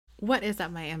What is up,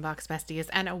 my inbox besties,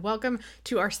 and welcome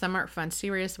to our Summer Fun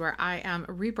series where I am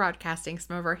rebroadcasting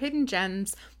some of our hidden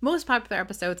gems, most popular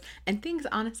episodes, and things,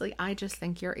 honestly, I just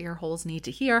think your ear holes need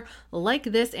to hear, like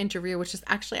this interview, which is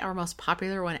actually our most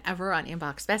popular one ever on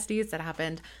Inbox Besties that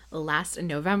happened last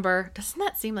November. Doesn't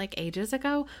that seem like ages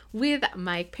ago? With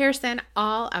Mike Pearson,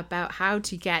 all about how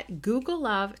to get Google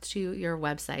Love to your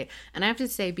website. And I have to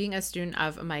say, being a student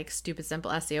of Mike's Stupid Simple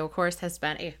SEO course has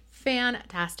been a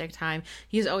fantastic time.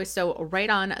 He's always so right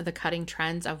on the cutting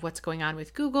trends of what's going on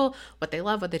with Google, what they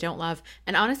love, what they don't love.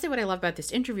 And honestly, what I love about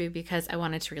this interview, because I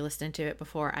wanted to re-listen to it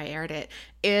before I aired it,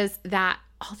 is that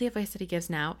all the advice that he gives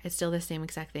now is still the same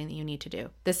exact thing that you need to do.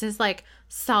 This is like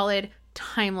solid,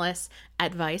 timeless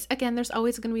advice. Again, there's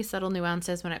always going to be subtle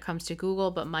nuances when it comes to Google,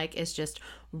 but Mike is just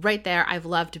right there. I've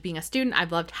loved being a student.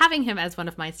 I've loved having him as one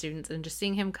of my students and just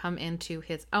seeing him come into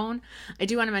his own. I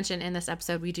do want to mention in this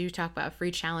episode, we do talk about a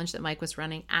free challenge that Mike was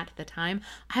running at the time.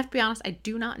 I have to be honest, I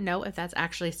do not know if that's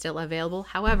actually still available.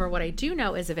 However, what I do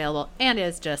know is available and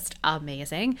is just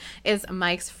amazing is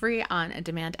Mike's free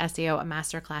on-demand SEO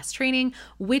masterclass training,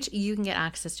 which you can get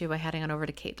access to by heading on over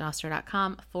to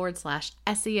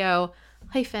katedoster.com/SEO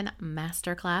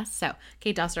masterclass. So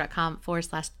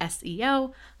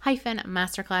katedoster.com/SEO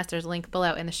masterclass. There's a link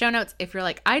below in the show notes. If you're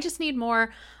like, I just need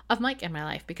more of Mike in my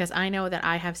life, because I know that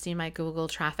I have seen my Google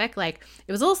traffic, like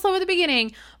it was a little slow at the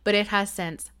beginning, but it has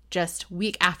since just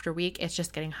week after week, it's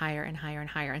just getting higher and higher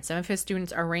and higher. And some of his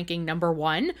students are ranking number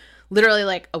one, literally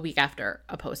like a week after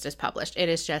a post is published. It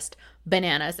is just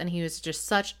bananas. And he was just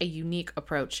such a unique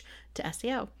approach to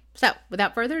SEO. So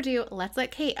without further ado, let's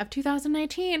let Kate of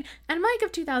 2019 and Mike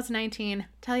of 2019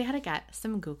 tell you how to get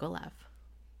some Google love.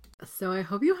 So I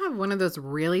hope you have one of those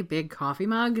really big coffee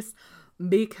mugs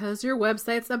because your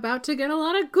website's about to get a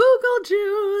lot of Google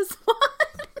juice.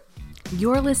 What?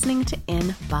 You're listening to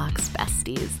Inbox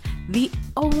Besties, the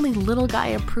only little guy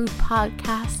approved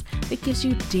podcast that gives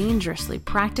you dangerously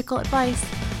practical advice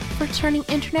for turning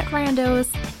internet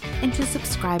randos into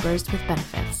subscribers with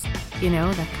benefits. You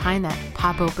know, the kind that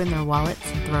pop open their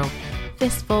wallets and throw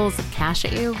fistfuls of cash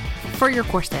at you for your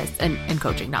courses and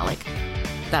coaching, not like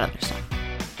that other stuff.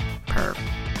 Perv.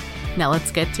 Now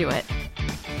let's get to it.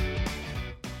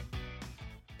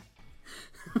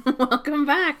 Welcome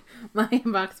back, my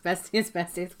inbox besties.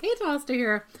 Kate Doster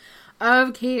here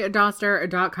of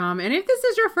katedoster.com. And if this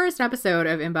is your first episode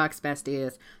of Inbox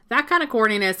Besties, that kind of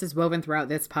corniness is woven throughout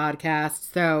this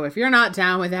podcast. So if you're not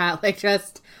down with that,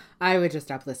 I would just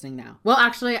stop listening now. Well,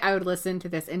 actually, I would listen to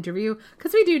this interview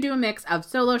because we do a mix of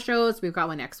solo shows. We've got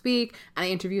one next week, and I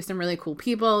interview some really cool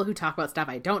people who talk about stuff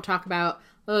I don't talk about.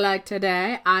 Like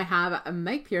today, I have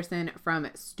Mike Pearson from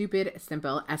Stupid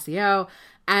Simple SEO.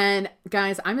 And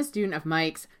guys, I'm a student of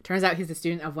Mike's. Turns out he's a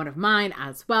student of one of mine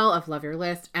as well, of Love Your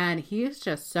List. And he is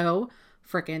just so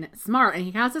freaking smart. And he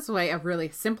has this way of really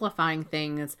simplifying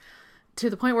things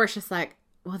to the point where it's just like,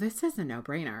 well, this is a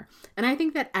no-brainer. And I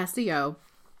think that SEO,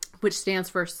 which stands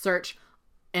for search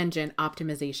engine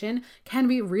optimization, can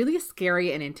be really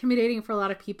scary and intimidating for a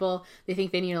lot of people. They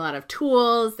think they need a lot of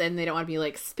tools and they don't want to be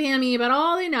like spammy, but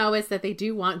all they know is that they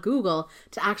do want Google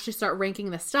to actually start ranking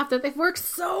the stuff that they've worked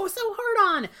so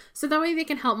hard on. So that way they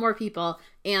can help more people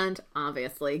and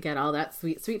obviously get all that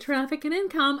sweet traffic and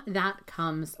income that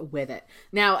comes with it.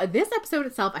 Now, this episode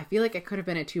itself, I feel like it could have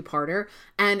been a two-parter.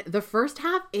 And the first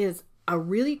half is a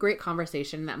really great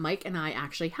conversation that Mike and I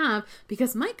actually have,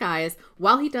 because Mike, guys,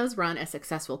 while he does run a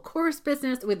successful course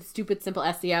business with Stupid Simple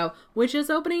SEO, which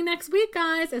is opening next week,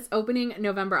 guys. It's opening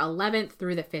November 11th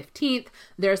through the 15th.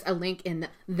 There's a link in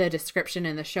the description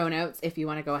in the show notes if you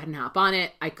want to go ahead and hop on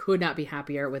it. I could not be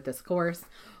happier with this course.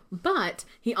 But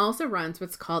he also runs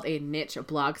what's called a niche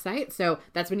blog site. So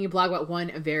that's when you blog about one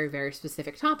very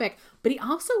specific topic. But he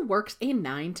also works a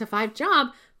 9-to-5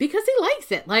 job because he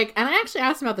likes it. And I actually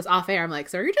asked him about this off air. I'm like,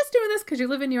 so are you just doing this because you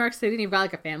live in New York City and you've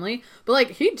got a family?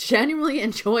 But he genuinely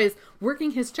enjoys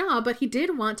working his job, but he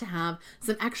did want to have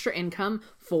some extra income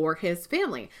for his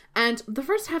family. And the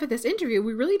first half of this interview,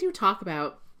 we really do talk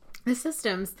about the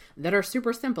systems that are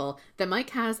super simple that Mike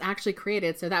has actually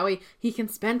created so that way he can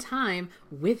spend time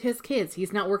with his kids.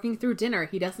 He's not working through dinner.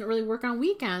 He doesn't really work on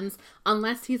weekends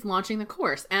unless he's launching the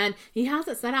course. And he has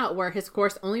it set out where his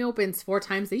course only opens 4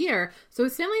 times a year. So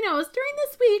his family knows during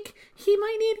this week, he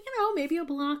might need, maybe a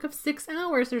block of 6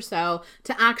 hours or so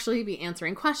to actually be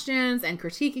answering questions and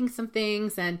critiquing some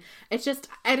things. And it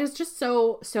is just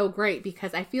so great,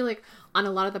 because I feel like on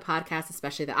a lot of the podcasts,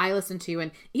 especially that I listen to,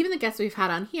 and even the guests we've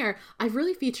had on here, I've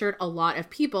really featured a lot of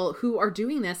people who are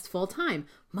doing this full time,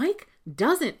 Mike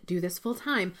doesn't do this full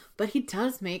time, but he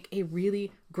does make a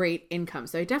really great income.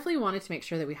 So I definitely wanted to make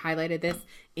sure that we highlighted this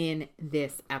in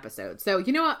this episode. So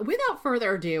you know what, without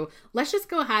further ado, let's just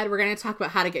go ahead. We're going to talk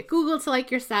about how to get Google to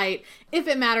like your site, if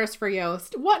it matters for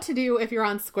Yoast, what to do if you're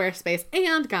on Squarespace,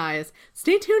 and guys,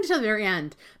 stay tuned to the very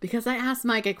end because I asked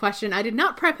Mike a question I did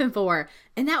not prep him for,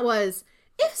 and that was,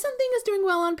 if something is doing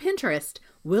well on Pinterest,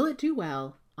 will it do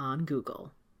well on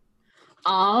Google?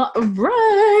 All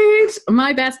right,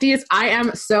 my besties, I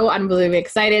am so unbelievably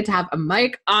excited to have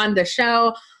Mike on the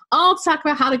show. I'll talk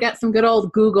about how to get some good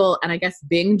old Google and I guess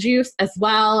Bing juice as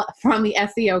well from the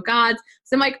SEO gods.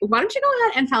 So Mike, why don't you go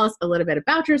ahead and tell us a little bit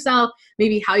about yourself,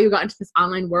 maybe how you got into this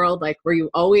online world, like were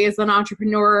you always an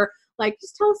entrepreneur? Like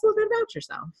just tell us a little bit about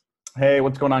yourself. Hey,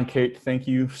 what's going on, Kate? Thank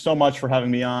you so much for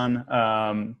having me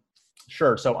on.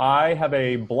 Sure, so I have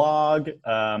a blog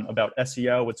about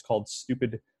SEO. It's called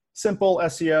Stupid Simple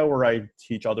SEO, where I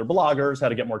teach other bloggers how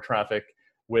to get more traffic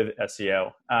with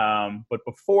SEO. But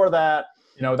before that,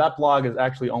 that blog is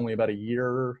actually only about 1.5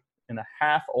 years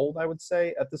old, I would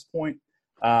say, at this point.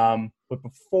 But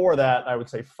before that, I would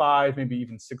say 5, maybe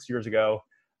even 6 years ago,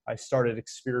 I started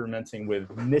experimenting with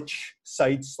niche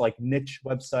sites, like niche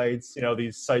websites,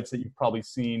 these sites that you've probably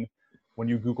seen when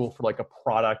you Google for like a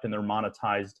product and they're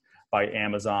monetized by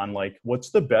Amazon, like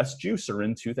what's the best juicer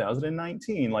in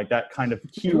 2019, like that kind of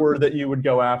keyword that you would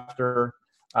go after.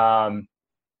 And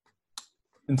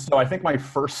so I think my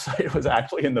first site was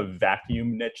actually in the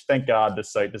vacuum niche. Thank God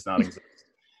this site does not exist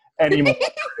anymore.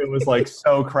 It was like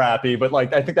so crappy, but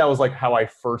like I think that was like how I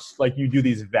first, like you do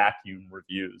these vacuum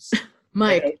reviews.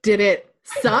 Mike, did it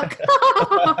suck?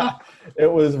 It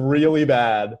was really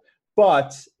bad.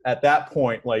 But at that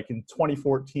point, like in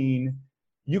 2014,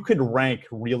 you could rank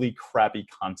really crappy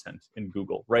content in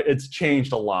Google, right? It's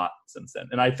changed a lot since then.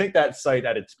 And I think that site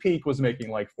at its peak was making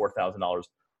like $4,000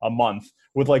 a month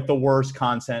with like the worst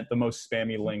content, the most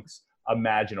spammy links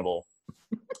imaginable.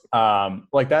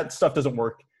 Like that stuff doesn't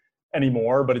work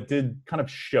anymore, but it did kind of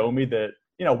show me that,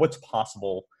 what's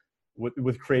possible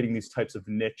with creating these types of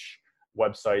niche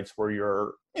websites where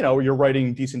you're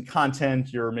writing decent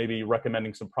content, you're maybe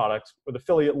recommending some products with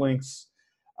affiliate links,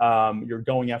 you're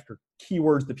going after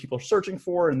keywords that people are searching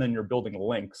for, and then you're building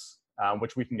links,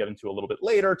 which we can get into a little bit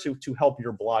later to help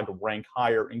your blog rank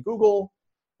higher in Google.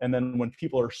 And then when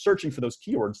people are searching for those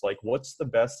keywords, like what's the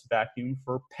best vacuum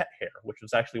for pet hair, which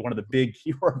was actually one of the big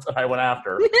keywords that I went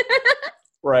after,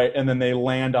 right? And then they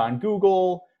land on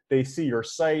Google, they see your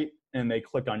site, and they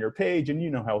click on your page, and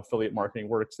you know how affiliate marketing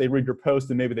works. They read your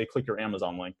post, and maybe they click your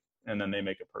Amazon link, and then they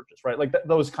make a purchase, right? Like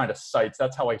those kind of sites,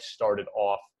 that's how I started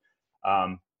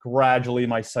off. Gradually,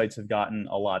 my sites have gotten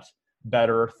a lot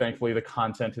better. Thankfully, the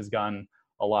content has gotten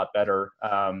a lot better.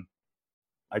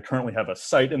 I currently have a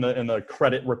site in the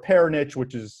credit repair niche,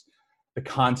 which is the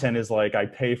content is like I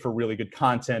pay for really good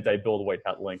content. I build white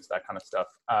hat links, that kind of stuff.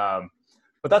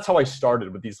 But that's how I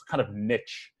started with these kind of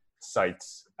niche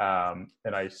sites.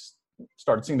 And I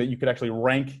started seeing that you could actually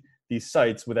rank these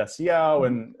sites with SEO.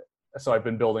 And so I've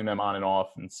been building them on and off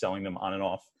and selling them on and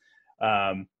off.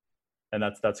 And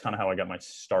that's kind of how I got my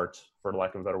start, for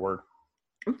lack of a better word.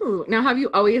 Ooh, now, have you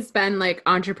always been like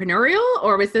entrepreneurial,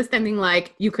 or was this something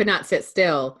like you could not sit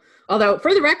still? Although,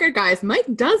 for the record, guys, Mike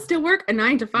does still work a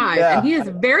 9 to 5, and he is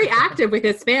very active with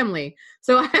his family.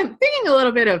 So I'm thinking a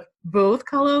little bit of both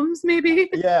columns, maybe.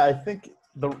 Yeah, I think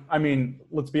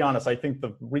let's be honest. I think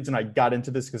the reason I got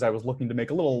into this because I was looking to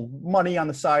make a little money on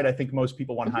the side. I think most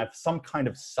people want to have some kind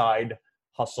of side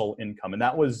hustle income, and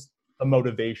that was the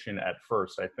motivation at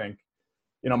first. I think.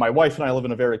 My wife and I live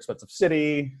in a very expensive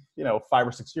city. 5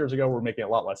 or 6 years ago, we were making a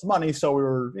lot less money. So we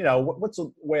were, what's a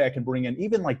way I can bring in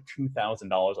even like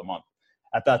 $2,000 a month?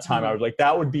 At that time, I was like,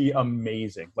 that would be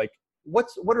amazing. Like, what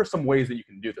are some ways that you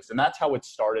can do this? And that's how it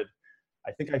started.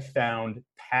 I think I found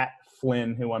Pat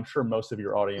Flynn, who I'm sure most of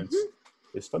your audience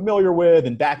is familiar with.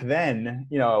 And back then,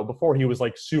 before he was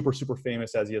like super, super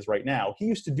famous as he is right now, he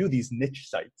used to do these niche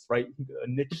sites, right? A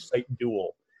niche site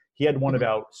duel. He had one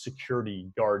about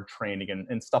security guard training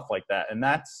and stuff like that. And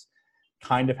that's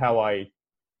kind of how I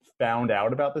found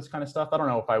out about this kind of stuff. I don't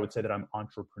know if I would say that I'm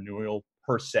entrepreneurial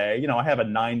per se. I have a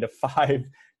 9 to 5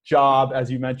 job. As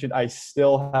you mentioned, I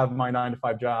still have my 9 to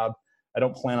 5 job. I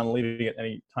don't plan on leaving it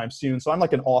anytime soon. So I'm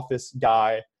like an office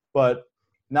guy. But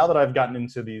now that I've gotten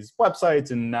into these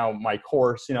websites and now my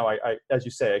course, I as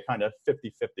you say, I kind of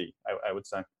 50-50, I would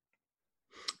say.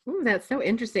 Ooh, that's so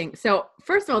interesting. So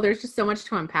first of all, there's just so much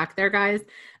to unpack there, guys.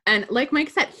 And like Mike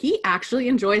said, he actually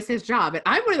enjoys his job. And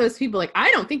I'm one of those people, like,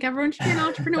 I don't think everyone should be an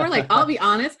entrepreneur. Like, I'll be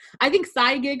honest. I think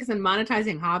side gigs and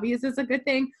monetizing hobbies is a good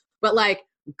thing. But like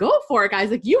go for it,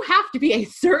 guys. Like, you have to be a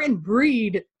certain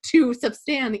breed to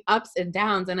sustain the ups and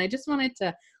downs. And I just wanted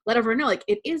to let everyone know, like,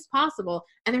 it is possible.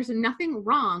 And there's nothing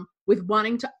wrong with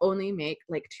wanting to only make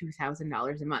like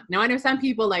 $2,000 a month. Now, I know some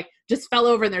people like just fell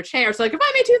over in their chairs. So like, if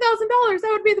I made $2,000, that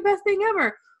would be the best thing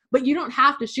ever. But you don't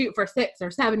have to shoot for 6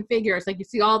 or 7 figures. Like, you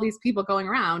see all these people going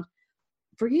around.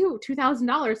 For you,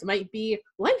 $2,000 might be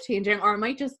life-changing, or it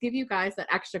might just give you guys that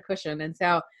extra cushion. And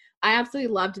so I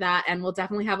absolutely loved that. And we'll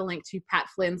definitely have a link to Pat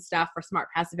Flynn's stuff for Smart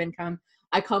Passive Income.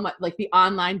 I call it like the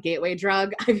online gateway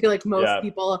drug. I feel like most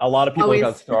people, a lot of people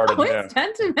got started. Always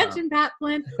tend to mention Pat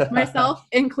Flynn, myself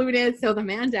included. So the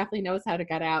man definitely knows how to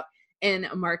get out and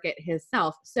market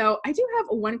himself. So I do have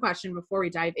one question before we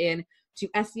dive in to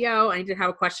SEO. I did have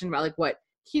a question about like what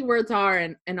keywords are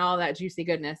and all that juicy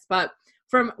goodness. But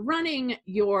from having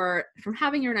your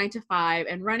 9-to-5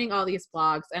 and running all these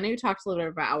blogs, I know you talked a little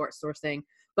bit about outsourcing,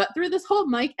 but through this whole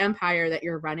Mike empire that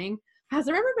you're running, has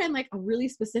there ever been like a really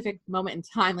specific moment in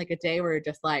time, like a day where you're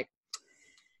just like,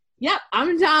 yep,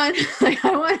 I'm done. Like,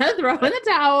 I want to throw in the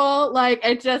towel. Like,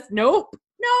 it just, nope,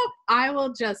 I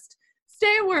will just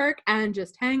stay at work and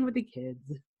just hang with the kids.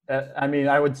 I mean,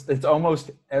 it's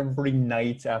almost every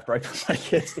night after I put my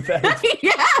kids to bed.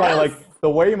 Yes! Like, the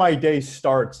way my day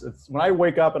starts, it's when I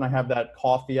wake up and I have that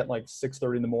coffee at like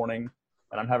 6:30 in the morning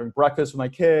and I'm having breakfast with my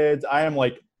kids, I am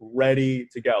like ready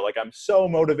to go. Like, I'm so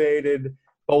motivated,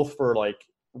 both for like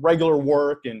regular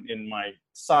work and in my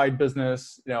side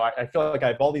business. You know, I feel like I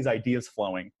have all these ideas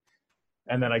flowing,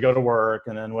 and then I go to work,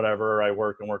 and then whatever, I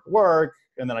work,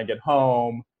 and then I get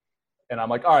home and I'm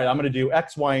like, all right, I'm going to do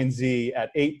X, Y, and Z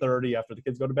at 8:30 after the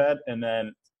kids go to bed. And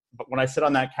then, but when I sit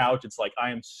on that couch, it's like,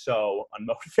 I am so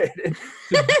unmotivated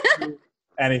to do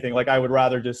anything. Like, I would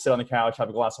rather just sit on the couch, have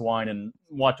a glass of wine, and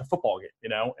watch a football game, you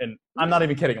know? And I'm not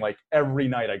even kidding. Like, every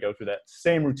night I go through that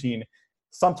same routine.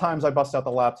 Sometimes I bust out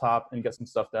the laptop and get some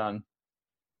stuff done.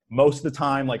 Most of the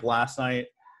time, like last night,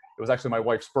 it was actually my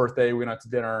wife's birthday. We went out to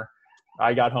dinner.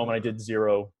 I got home and I did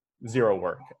zero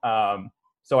work.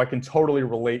 So I can totally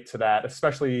relate to that,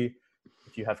 especially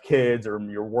if you have kids or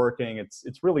you're working.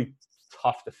 It's really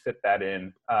tough to fit that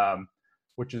in,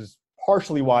 which is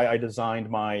partially why I designed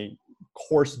my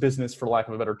course business, for lack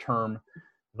of a better term,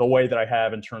 the way that I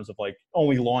have, in terms of like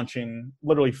only launching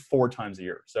literally 4 times a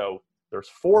year. So there's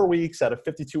 4 weeks out of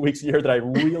 52 weeks a year that I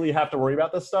really have to worry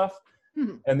about this stuff.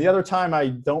 And the other time I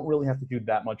don't really have to do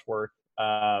that much work.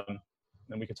 And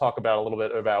we can talk about a little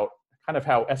bit about kind of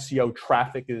how SEO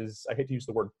traffic is, I hate to use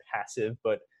the word passive,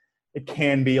 but it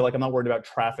can be. Like, I'm not worried about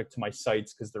traffic to my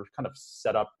sites because they're kind of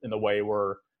set up in the way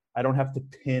where I don't have to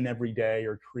pin every day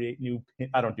or create new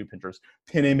I don't do Pinterest,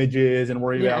 pin images and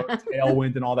worry about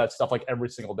Tailwind and all that stuff like every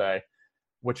single day,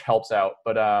 which helps out.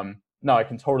 But no, I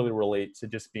can totally relate to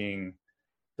just being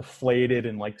deflated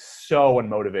and like so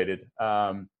unmotivated,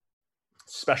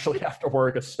 especially after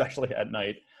work, especially at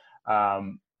night.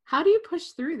 How do you push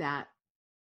through that?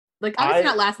 Like, obviously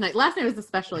not last night. Last night was a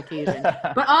special occasion.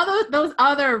 But all those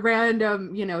other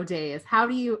random, days, how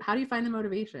do you find the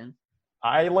motivation?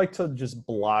 I like to just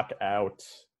block out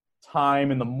time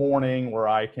in the morning where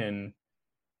I can,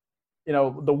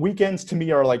 the weekends to me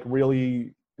are like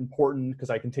really important because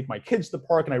I can take my kids to the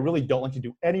park, and I really don't like to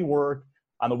do any work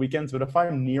on the weekends. But if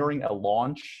I'm nearing a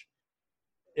launch,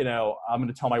 I'm going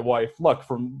to tell my wife, look,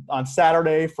 on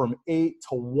Saturday from 8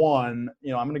 to 1,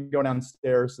 I'm going to go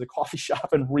downstairs to the coffee shop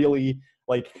and really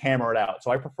like hammer it out.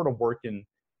 So I prefer to work in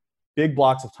big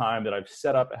blocks of time that I've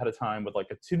set up ahead of time with like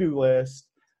a to-do list.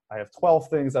 I have 12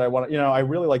 things that I want to, I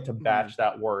really like to batch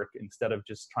that work instead of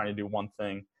just trying to do one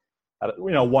thing,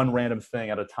 one random thing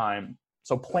at a time.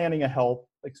 So planning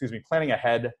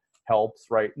ahead helps,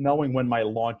 right? Knowing when my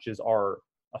launches are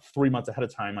 3 months ahead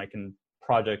of time, I can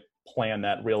project plan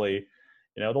that really,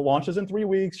 the launch is in 3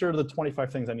 weeks, here are the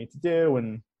 25 things I need to do.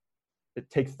 And it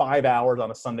takes 5 hours on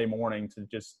a Sunday morning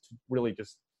to really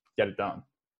get it done.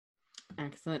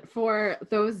 Excellent. For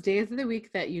those days of the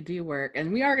week that you do work,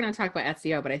 and we are going to talk about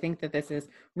SEO, but I think that this is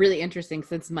really interesting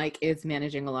since Mike is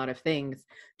managing a lot of things.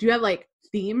 Do you have like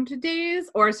themed days,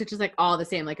 or is it just like all the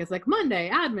same? Like, it's like Monday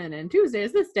admin and Tuesday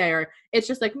is this day, or it's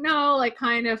just like, no, like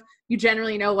kind of, you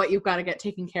generally know what you've got to get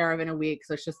taken care of in a week.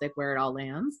 So it's just like where it all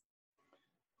lands.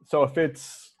 So if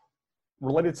it's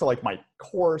related to like my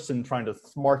course and trying to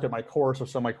market my course or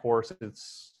sell my course,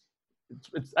 it's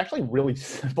actually really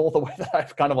simple the way that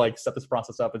I've kind of like set this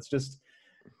process up. It's just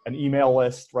an email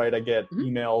list, right? I get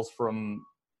emails from,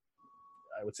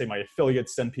 I would say, my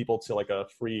affiliates send people to like a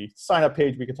free sign up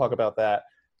page. We can talk about that,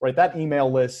 right? That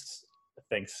email list,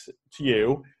 thanks to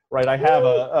you, right? I have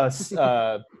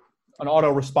an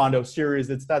auto respondo series.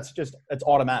 It's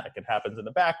automatic. It happens in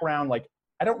the background. Like,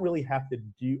 I don't really have to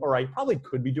do, or I probably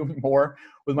could be doing more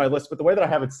with my list, but the way that I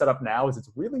have it set up now is it's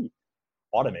really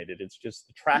automated. It's just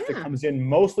the traffic comes in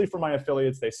mostly from my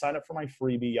affiliates. They sign up for my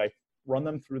freebie. I run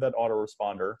them through that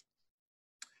autoresponder.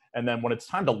 And then when it's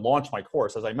time to launch my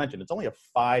course, as I mentioned, it's only a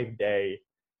 5-day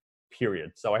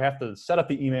period. So I have to set up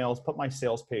the emails, put my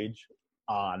sales page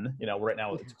on, right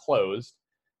now it's closed.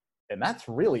 And that's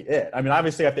really it. I mean,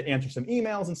 obviously I have to answer some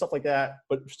emails and stuff like that.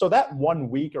 But so that 1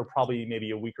 week, or probably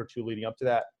maybe a week or two leading up to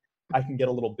that, I can get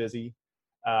a little busy.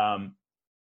 And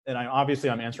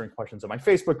I'm answering questions on my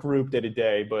Facebook group day to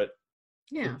day, but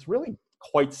it's really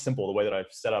quite simple the way that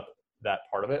I've set up that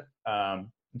part of it.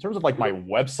 In terms of like my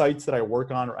websites that I work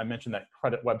on, or I mentioned that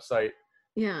credit website.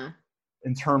 Yeah.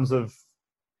 In terms of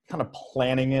kind of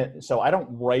planning it. So I don't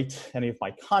write any of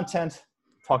my content.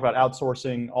 Talk about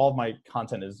outsourcing. All of my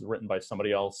content is written by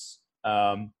somebody else.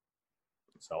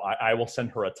 So I will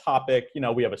send her a topic.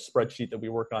 We have a spreadsheet that we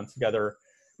work on together,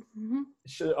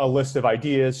 a list of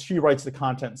ideas. She writes the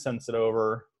content and sends it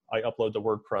over. I upload to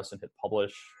WordPress and hit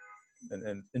publish.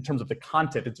 And in terms of the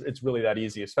content, it's really that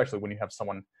easy, especially when you have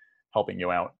someone helping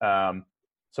you out.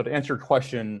 So to answer your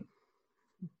question,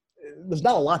 there's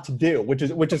not a lot to do, which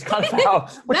is kind of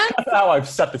how I've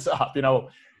set this up.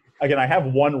 Again, I have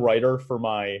one writer for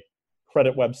my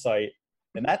credit website,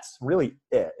 and that's really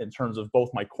it in terms of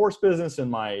both my course business and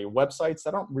my websites.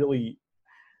 I don't really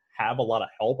have a lot of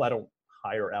help. I don't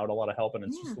hire out a lot of help, and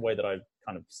it's just the way that I've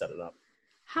kind of set it up.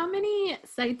 How many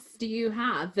sites do you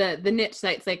have? The niche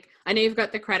sites, like I know you've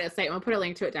got the credit site. We'll put a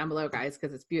link to it down below, guys,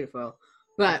 because it's beautiful.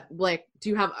 But like, do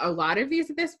you have a lot of these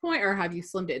at this point, or have you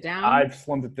slimmed it down? I've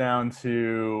slimmed it down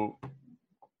to,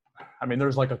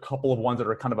 there's like a couple of ones that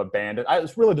are kind of abandoned.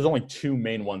 There's only 2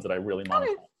 main ones that I really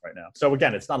monitor right now. So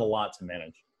again, it's not a lot to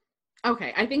manage.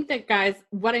 Okay. I think that, guys,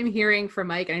 what I'm hearing from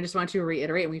Mike, and I just want to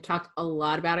reiterate, and we've talked a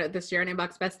lot about it this year in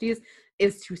Inbox Besties,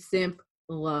 is to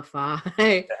simplify.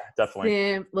 Yeah, definitely.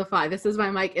 Simplify. This is why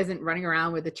Mike isn't running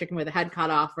around with the chicken with the head cut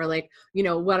off, or like,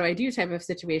 what do I do type of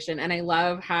situation. And I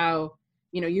love how,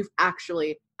 you've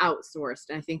actually outsourced.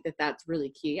 And I think that that's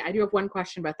really key. I do have one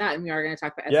question about that, and we are going to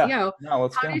talk about SEO. No,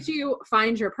 how did you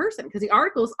find your person? Because the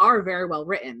articles are very well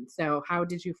written. So how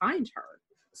did you find her?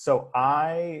 So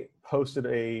I posted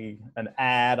an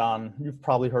ad on, you've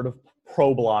probably heard of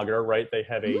ProBlogger, right? They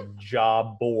have a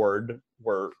job board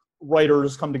where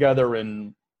writers come together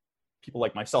and people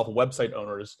like myself, website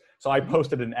owners. So I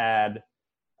posted an ad.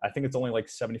 I think it's only like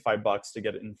 $75 to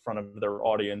get it in front of their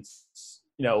audience,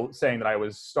 saying that I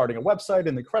was starting a website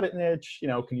in the credit niche.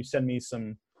 Can you send me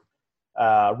some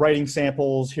writing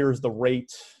samples? Here's the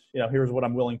rate. Here's what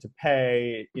I'm willing to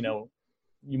pay.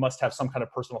 You must have some kind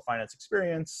of personal finance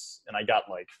experience. And I got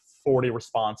like 40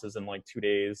 responses in like 2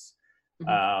 days.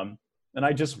 And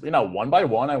I just, one by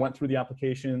one, I went through the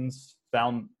applications,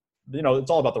 found, it's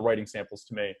all about the writing samples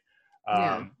to me.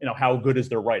 How good is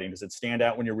their writing? Does it stand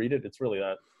out when you read it? It's really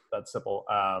that simple.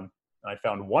 And I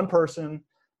found one person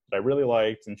that I really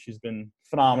liked, and she's been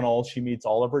phenomenal. She meets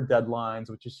all of her deadlines,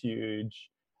 which is huge.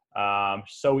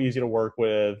 So easy to work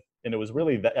with. And it was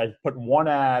really that I put one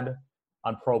ad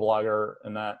on ProBlogger,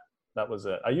 and that was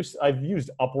it. I've used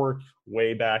Upwork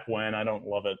way back when. I don't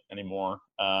love it anymore.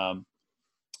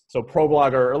 So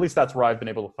ProBlogger, or at least that's where I've been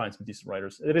able to find some decent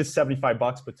writers. It is $75,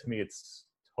 but to me, it's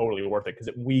totally worth it because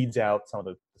it weeds out some of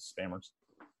the spammers.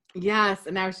 Yes.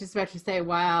 And I was just about to say,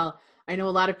 while I know a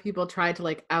lot of people try to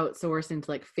like outsource into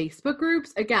like Facebook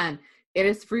groups, again, it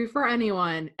is free for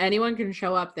anyone. Anyone can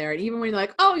show up there. And even when you're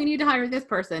like, oh, you need to hire this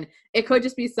person, it could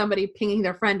just be somebody pinging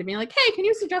their friend and being like, hey, can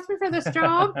you suggest me for this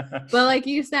job? But like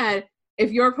you said,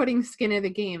 if you're putting skin in the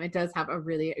game, it does have a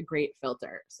really great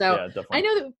filter. So I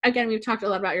know that, again, we've talked a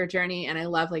lot about your journey, and I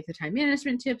love like the time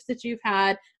management tips that you've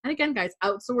had. And again, guys,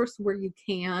 outsource where you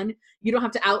can. You don't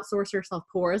have to outsource yourself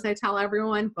poor, as I tell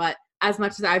everyone, but as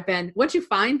much as I've been, once you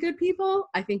find good people,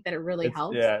 I think that it really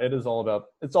helps. Yeah, it's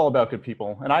all about good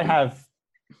people. And I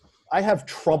have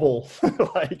trouble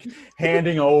like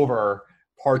handing over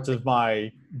parts of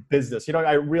my business.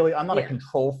 I'm not a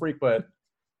control freak, but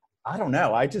I don't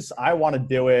know. I want to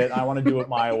do it. I want to do it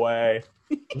my way.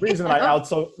 The reason that I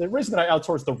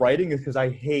outsource the writing is because I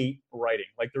hate writing.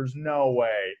 Like, there's no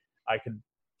way I could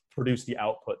produce the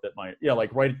output that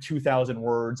write 2,000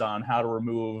 words on how to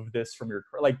remove this from your,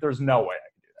 there's no way I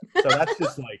can do that. So that's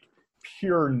just like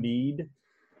pure need.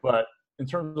 But in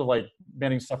terms of like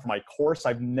managing stuff for my course,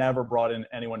 I've never brought in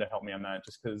anyone to help me on that,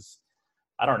 just because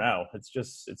I don't know. It's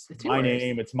my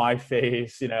name. It's my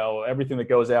face. Everything that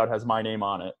goes out has my name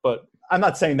on it. But I'm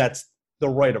not saying that's the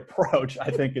right approach.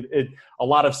 I think a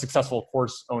lot of successful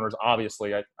course owners,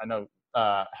 obviously, I know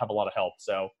have a lot of help.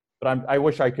 So, but I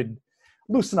wish I could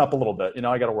loosen up a little bit.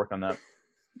 I got to work on that.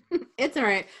 It's all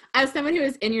right. As someone who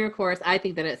is in your course, I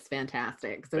think that it's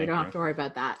fantastic. So we don't have to worry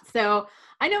about that. So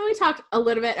I know we talked a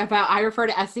little bit about, I refer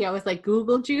to SEO as like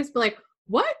Google juice, but like,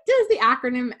 what does the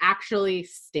acronym actually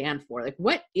stand for? Like,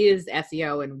 what is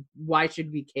SEO and why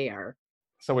should we care?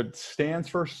 So it stands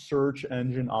for search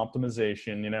engine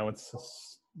optimization.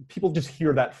 It's people just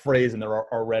hear that phrase and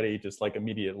they're already just like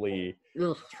immediately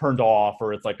turned off,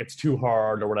 or it's like it's too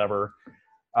hard or whatever.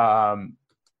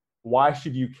 Why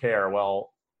should you care?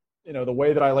 Well, the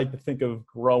way that I like to think of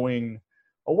growing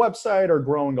a website or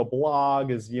growing a blog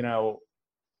is,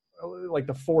 like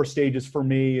the 4 stages for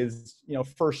me is,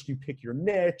 first you pick your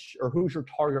niche, or who's your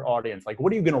target audience. Like,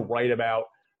 what are you going to write about?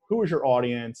 Who is your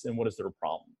audience and what is their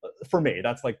problem? For me,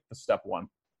 that's like the step 1.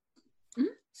 Mm-hmm.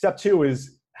 Step 2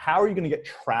 is, how are you going to get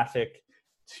traffic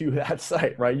to that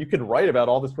site, right? You could write about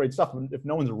all this great stuff. If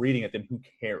no one's reading it, then who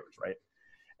cares, right?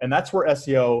 And that's where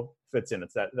SEO fits in.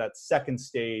 It's that second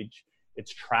stage.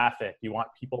 It's traffic. You want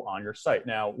people on your site.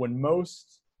 Now, when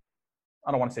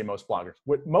I don't want to say most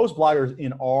bloggers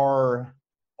in our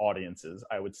audiences,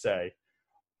 I would say,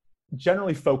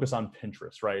 generally focus on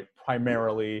Pinterest, right?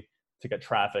 Primarily to get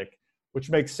traffic, which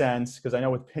makes sense because I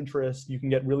know with Pinterest, you can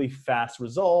get really fast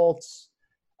results.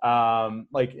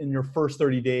 Like in your first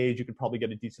 30 days, you could probably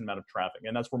get a decent amount of traffic.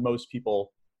 And that's where most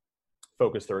people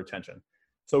focus their attention.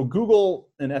 So Google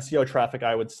and SEO traffic,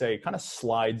 I would say, kind of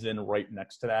slides in right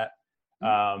next to that.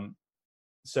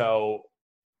 So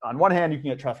on one hand, you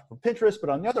can get traffic from Pinterest, but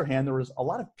on the other hand, there was a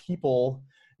lot of people,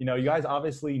 you guys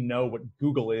obviously know what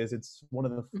Google is. It's one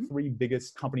of the 3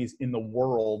 biggest companies in the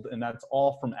world, and that's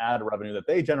all from ad revenue that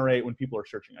they generate when people are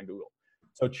searching on Google.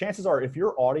 So chances are, if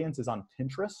your audience is on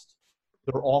Pinterest,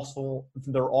 they're also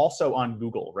on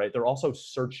Google, right? They're also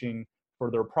searching for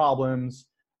their problems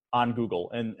on Google.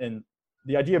 And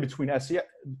the idea behind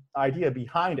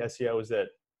SEO is that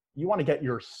you want to get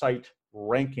your site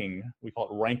ranking. We call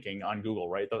it ranking on Google,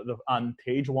 right? On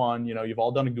page 1, you've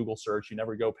all done a Google search. You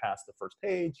never go past the first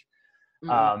page.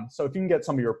 So if you can get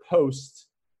some of your posts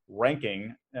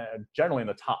ranking, generally in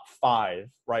the top 5,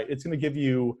 right? It's going to give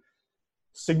you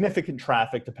significant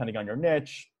traffic depending on your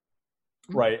niche,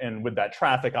 right? And with that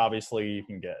traffic, obviously, you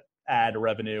can get ad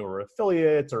revenue or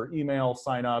affiliates or email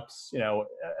signups.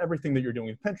 Everything that you're doing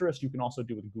with Pinterest, you can also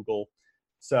do with Google.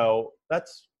 So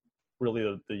that's really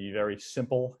the very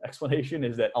simple explanation,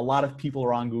 is that a lot of people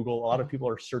are on Google. A lot of people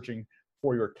are searching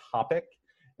for your topic.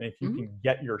 And if you can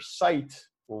get your site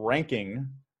ranking,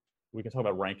 we can talk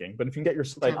about ranking, but if you can get your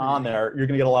site on there, you're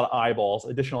going to get a lot of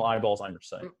additional eyeballs on your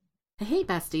site. Hey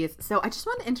besties, so I just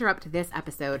want to interrupt this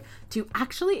episode to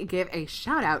actually give a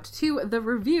shout out to the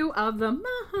review of the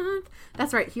month.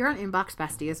 That's right, here on Inbox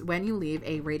Besties, when you leave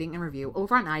a rating and review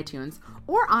over on iTunes,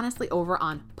 or honestly over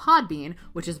on Podbean,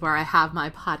 which is where I have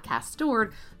my podcast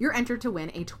stored, you're entered to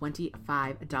win a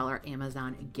 $25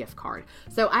 Amazon gift card.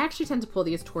 So I actually tend to pull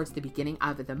these towards the beginning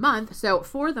of the month. So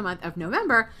for the month of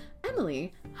November,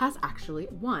 Emily has actually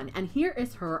won, and here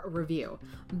is her review.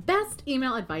 Best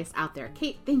email advice out there.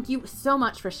 Kate, thank you so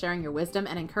much for sharing your wisdom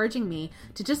and encouraging me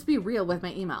to just be real with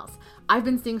my emails. I've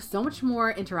been seeing so much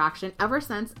more interaction ever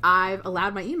since I've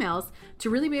allowed my emails to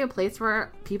really be a place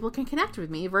where people can connect with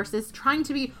me versus trying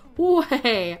to be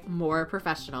way more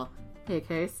professional,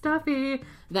 aka stuffy,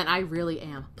 than I really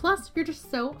am. Plus, you're just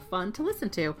so fun to listen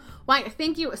to. Why,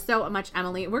 thank you so much,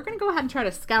 Emily. We're going to go ahead and try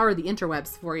to scour the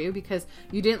interwebs for you because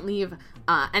you didn't leave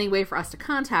any way for us to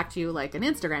contact you like an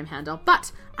Instagram handle,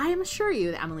 but I am assure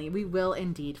you that, Emily, we will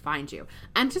indeed find you.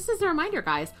 And just as a reminder,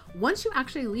 guys, once you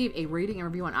actually leave a rating and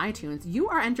review on iTunes, you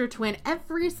are entered to win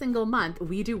every single month.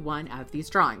 We do one of these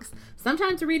drawings.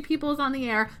 Sometimes we read people's on the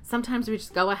air. Sometimes we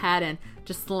just go ahead and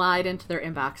just slide into their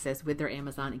inboxes with their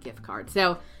Amazon gift card.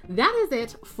 So that is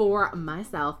it for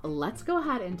myself. Let's go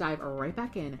ahead and dive right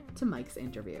back in to Mike's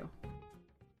interview.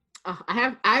 Oh,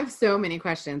 I have so many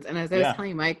questions. And as I was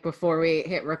telling Mike before we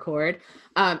hit record,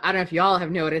 I don't know if y'all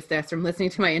have noticed this from listening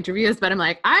to my interviews, but I'm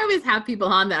like, I always have people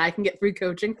on that I can get free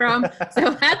coaching from.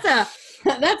 So that's a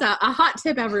hot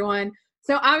tip, everyone.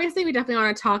 So obviously we definitely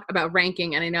want to talk about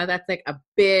ranking. And I know that's like a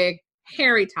big,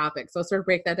 hairy topic. So I'll sort of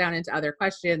break that down into other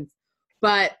questions.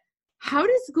 But how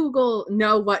does Google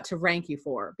know what to rank you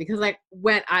for? Because like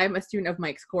when I'm a student of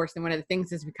Mike's course, and one of the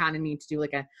things is we kind of need to do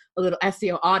like a little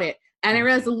SEO audit. And I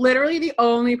realized literally the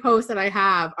only posts that I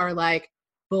have are like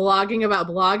blogging about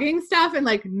blogging stuff and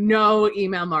like no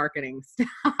email marketing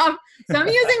stuff. So I'm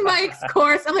using Mike's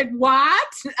course. I'm like,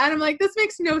 what? And I'm like, this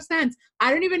makes no sense.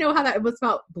 I don't even know how that was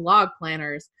about blog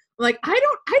planners. I'm like, I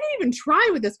didn't even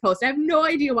try with this post. I have no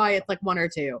idea why it's like 1 or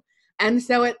 2. And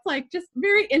so it's like just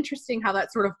very interesting how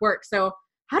that sort of works. So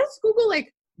how does Google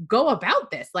like go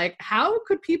about this? Like, how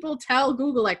could people tell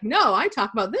Google, like, no, I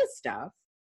talk about this stuff?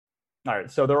 All right.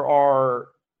 So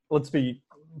let's be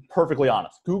perfectly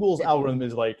honest. Google's algorithm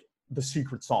is like the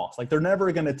secret sauce. Like, they're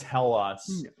never going to tell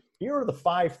us, here are the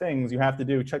 5 things you have to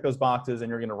do. Check those boxes and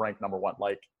you're going to rank number 1.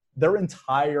 Like, their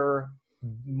entire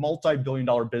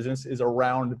multi-billion-dollar business is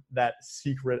around that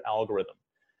secret algorithm.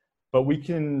 But we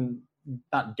can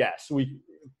not guess.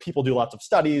 People do lots of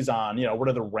studies on, what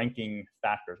are the ranking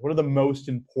factors? What are the most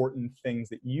important things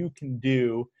that you can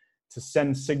do to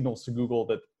send signals to Google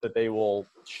that they will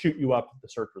shoot you up the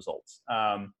search results?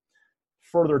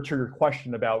 Further to your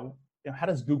question about, how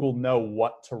does Google know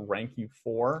what to rank you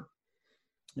for?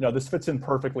 This fits in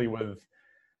perfectly with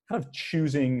kind of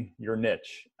choosing your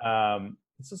niche. I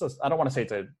don't want to say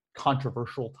it's a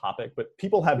controversial topic, but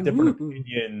people have different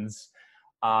opinions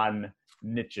on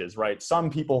niches, right? Some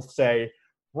people say,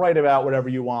 write about whatever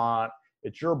you want.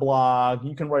 It's your blog.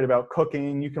 You can write about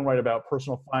cooking. You can write about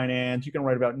personal finance. You can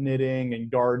write about knitting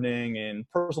and gardening and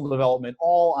personal development,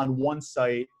 all on one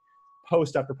site,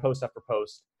 post after post after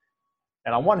post.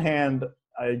 And on one hand,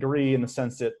 I agree in the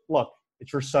sense that, look,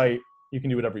 it's your site. You can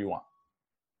do whatever you want.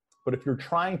 But if you're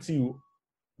trying to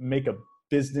make a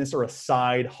business or a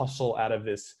side hustle out of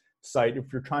this site, if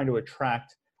you're trying to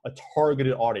attract a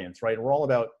targeted audience, right? We're all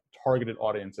about targeted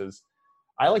audiences.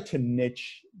 I like to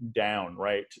niche down,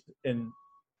 right? And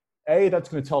that's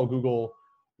going to tell Google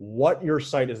what your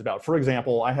site is about. For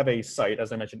example, I have a site,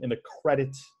 as I mentioned, in the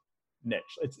credit niche.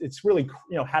 It's really,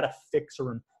 how to fix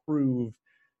or improve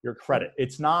your credit.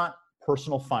 It's not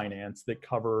personal finance that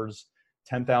covers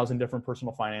 10,000 different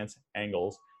personal finance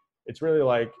angles. It's really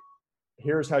like,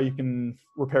 here's how you can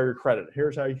repair your credit.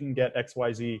 Here's how you can get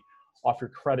XYZ off your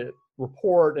credit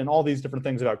report, and all these different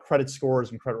things about credit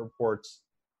scores and credit reports.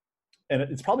 And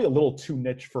it's probably a little too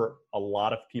niche for a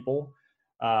lot of people.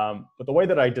 But the way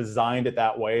that I designed it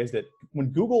that way is that when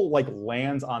Google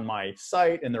lands on my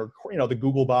site and they're, the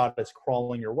Google bot is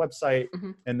crawling your website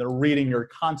and they're reading your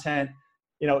content,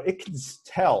 it can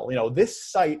tell,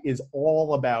 this site is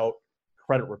all about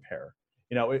credit repair.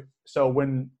 So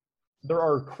when there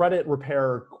are credit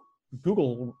repair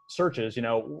Google searches,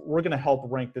 we're going to help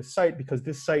rank this site because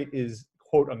this site is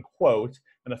quote unquote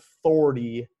an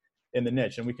authority in the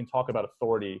niche. And we can talk about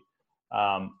authority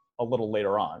a little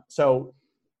later on. So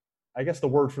I guess the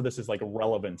word for this is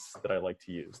relevance that I like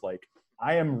to use.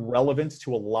 I am relevant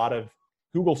to a lot of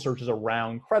Google searches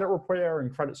around credit repair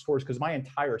and credit scores because my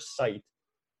entire site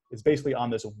is basically on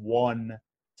this one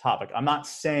topic. I'm not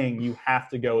saying you have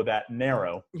to go that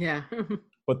narrow. Yeah.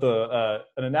 But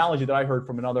an analogy that I heard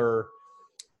from another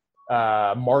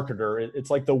marketer, it's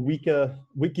like the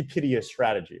Wikipedia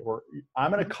strategy, where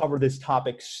I'm going to cover this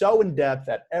topic so in depth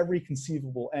at every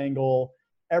conceivable angle,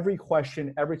 every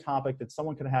question, every topic that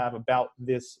someone can have about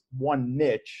this one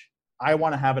niche. I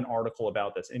want to have an article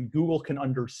about this, and Google can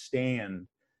understand,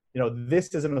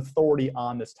 this is an authority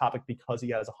on this topic because he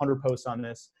has 100 posts on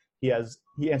this. He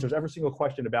answers every single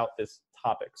question about this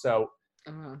topic. So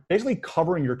basically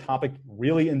covering your topic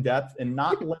really in depth and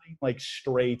not letting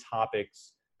stray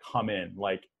topics come in.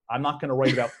 I'm not going to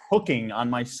write about cooking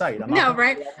on my site. No,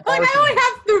 right? I only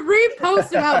have 3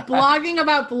 posts about blogging.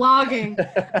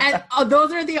 And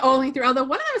those are the only 3. Although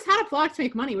one of them is how to blog to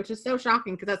make money, which is so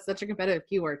shocking because that's such a competitive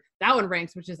keyword. That one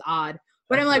ranks, which is odd.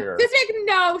 But I'm like, this makes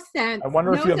no sense. I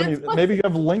wonder if you have maybe you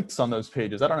have links on those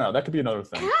pages. I don't know. That could be another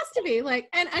thing. It has to be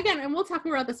and we'll talk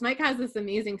more about this. Mike has this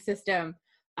amazing system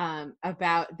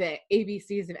about the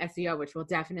ABCs of SEO, which we'll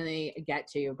definitely get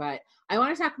to. But I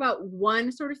want to talk about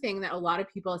one sort of thing that a lot of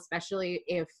people, especially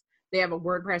if they have a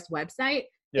WordPress website,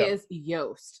 is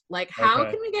Yoast. How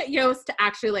can we get Yoast to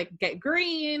actually get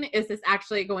green? Is this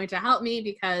actually going to help me?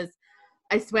 Because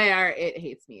I swear it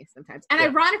hates me sometimes. And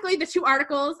ironically, the 2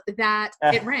 articles that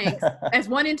it ranks as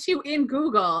 1 and 2 in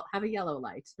Google have a yellow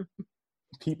light.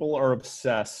 People are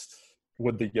obsessed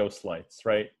with the Yoast lights,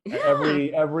 right? Yeah.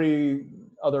 Every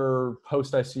other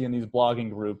post I see in these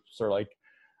blogging groups are like,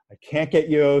 I can't get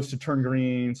Yoast to turn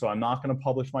green, so I'm not going to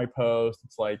publish my post.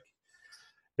 It's like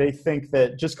they think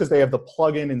that just because they have the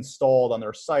plugin installed on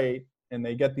their site and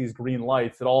they get these green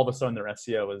lights, that all of a sudden their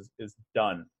SEO is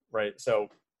done, right? So,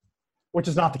 which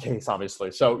is not the case,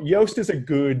 obviously. So Yoast is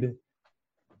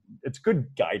good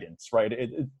guidance, right?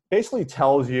 It basically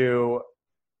tells you,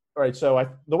 right? So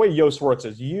the way Yoast works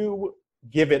is you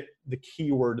give it the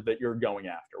keyword that you're going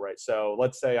after, right? So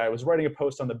let's say I was writing a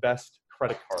post on the best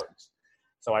credit cards.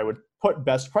 So I would put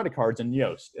best credit cards in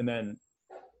Yoast, and then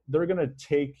they're going to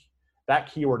take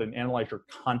that keyword and analyze your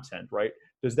content, right?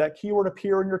 Does that keyword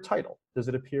appear in your title? Does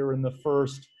it appear in the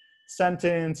first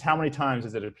sentence? How many times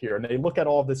does it appear? And they look at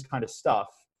all of this kind of stuff.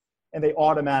 and they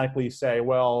automatically say,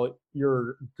 well,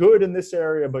 you're good in this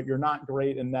area, but you're not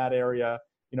great in that area.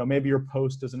 Maybe your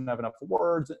post doesn't have enough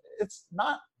words. It's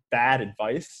not bad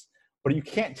advice, but you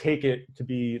can't take it to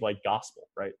be like gospel,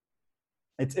 right?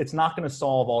 It's not going to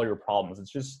solve all your problems.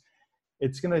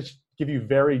 It's going to give you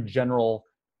very general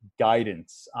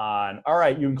guidance on, all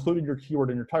right, you included your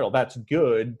keyword in your title. That's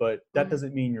good, but that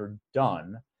doesn't mean you're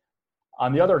done.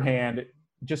 On the other hand,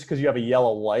 just because you have a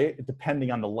yellow light,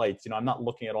 depending on the lights, I'm not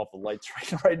looking at all the lights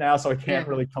right now, so I can't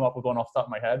really come up with one off the top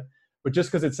of my head. But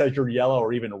just because it says you're yellow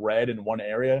or even red in one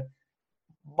area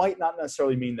might not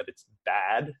necessarily mean that it's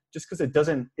bad. Just because it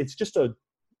doesn't, it's just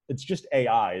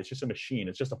AI. It's just a machine.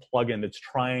 It's just a plugin that's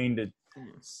trying to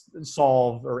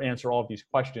solve or answer all of these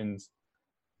questions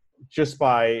just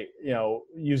by,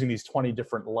 using these 20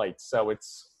 different lights. So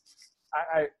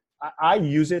I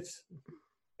use it,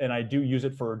 and I do use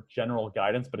it for general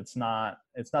guidance, but it's not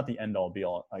the end all be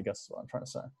all, I guess is what I'm trying to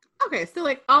say. Okay. So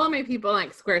like all of my people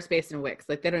like Squarespace and Wix,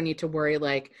 like they don't need to worry,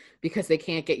 like, because they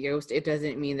can't get Yoast, it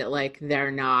doesn't mean that like they're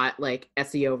not like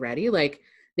SEO ready. Like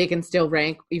they can still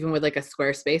rank even with like a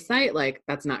Squarespace site. Like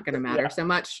that's not going to matter so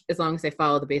much as long as they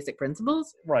follow the basic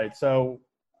principles. Right. So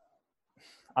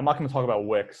I'm not going to talk about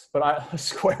Wix, but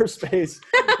Squarespace,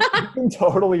 you can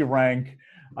totally rank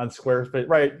on Squarespace,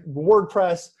 right?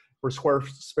 WordPress or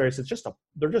Squarespace,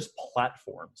 they're just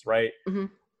platforms, right? Mm-hmm.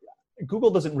 Google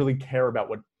doesn't really care about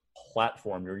what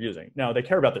platform you're using. Now, they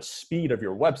care about the speed of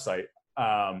your website,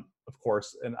 of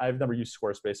course, and I've never used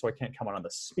Squarespace, so I can't comment on the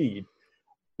speed,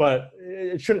 but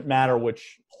it shouldn't matter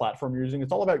which platform you're using.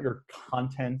 It's all about your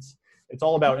content. It's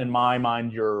all about, in my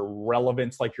mind, your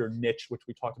relevance, like your niche, which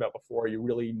we talked about before. You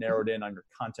really narrowed in on your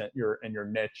content, your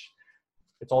niche.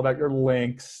 It's all about your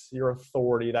links, your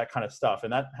authority, that kind of stuff.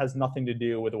 And that has nothing to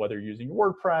do with whether you're using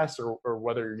WordPress or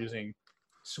whether you're using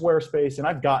Squarespace. And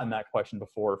I've gotten that question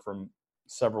before from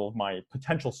several of my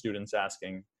potential students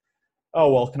asking,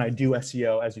 oh, well, can I do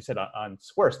SEO, as you said, on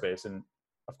Squarespace? And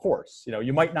of course,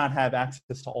 you might not have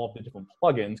access to all of the different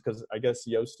plugins because I guess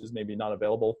Yoast is maybe not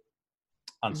available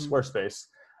on Squarespace.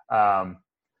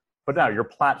 But now your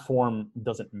platform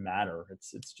doesn't matter.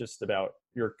 It's just about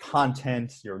your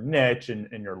content, your niche, and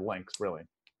your links, really.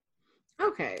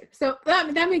 Okay. So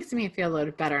that makes me feel a little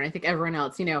bit better. And I think everyone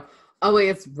else,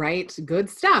 always write good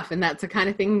stuff. And that's the kind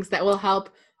of things that will help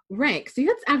rank. So you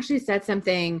had actually said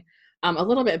something a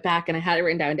little bit back, and I had it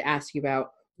written down to ask you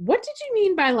about. What did you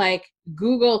mean by like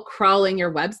Google crawling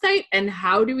your website, and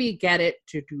how do we get it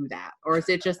to do that? Or is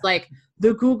it just like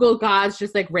the Google gods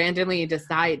just like randomly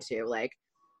decide to like?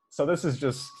 So this is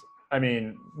just,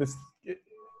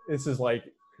 this is like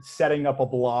setting up a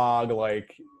blog,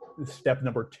 like step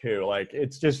number 2. Like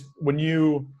it's just I'm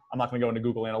not going to go into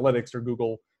Google Analytics or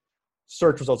Google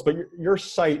search results, but your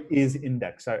site is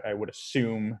indexed. I would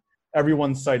assume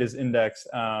everyone's site is indexed.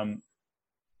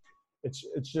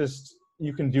 It's just,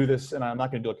 you can do this, and I'm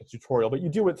not going to do like a tutorial, but you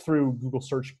do it through Google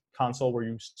Search Console, where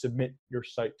you submit your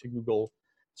site to Google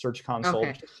Search Console,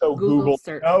 okay. So Google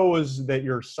knows that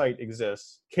your site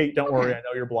exists. Kate, don't worry, I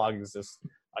know your blog exists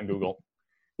on Google.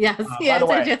 Yes, By the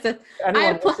way,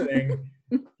 anyone listening,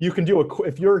 you can do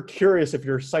if you're curious if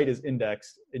your site is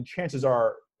indexed, and chances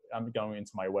are, I'm going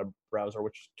into my web browser,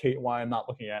 which, Kate, why I'm not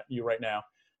looking at you right now,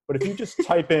 but if you just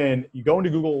type in, you go into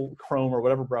Google Chrome or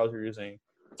whatever browser you're using,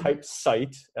 type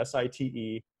site,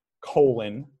 SITE,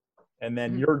 and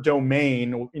then your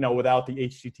domain, without the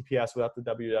HTTPS, without the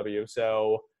www.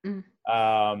 So,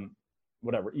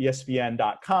 whatever,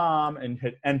 ESPN.com, and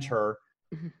hit enter.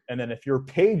 And then if your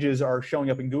pages are showing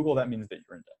up in Google, that means that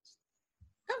you're indexed.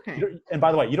 Okay. And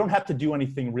by the way, you don't have to do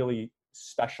anything really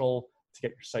special to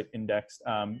get your site indexed.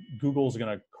 Google's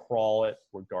going to crawl it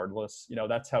regardless.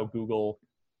 That's how Google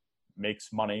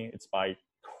makes money. It's by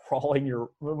crawling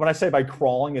when I say by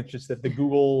crawling, it's just that the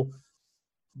Google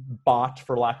bot,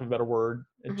 for lack of a better word,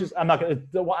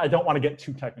 I don't want to get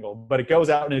too technical, but it goes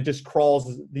out and it just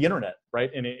crawls the internet, right?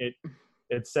 And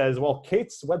it says, well,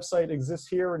 Kate's website exists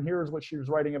here, and here's what she was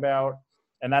writing about.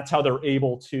 And that's how they're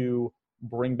able to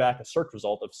bring back a search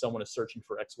result if someone is searching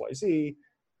for XYZ,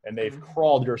 and they've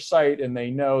crawled your site and they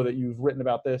know that you've written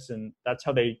about this, and that's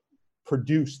how they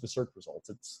produce the search results.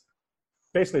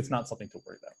 It's not something to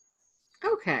worry about.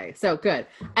 Okay, so good.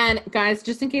 And guys,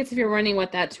 just in case if you're wondering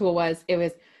what that tool was, it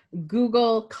was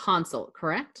Google Console,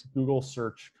 correct? Google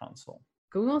Search Console.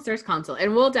 Google Search Console.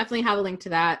 And we'll definitely have a link to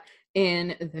that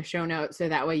in the show notes, so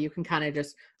that way you can kind of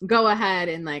just go ahead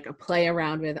and like play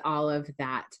around with all of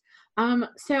that.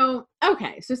 So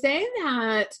say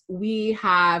that we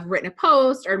have written a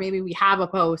post, or maybe we have a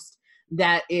post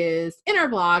that is in our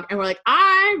blog, and we're like,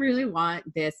 I really want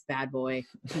this bad boy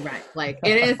to rank. Like,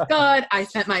 it is good. I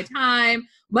spent my time.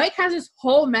 Mike has this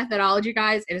whole methodology,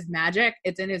 guys. It is magic.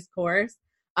 It's in his course.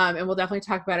 And we'll definitely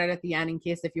talk about it at the end in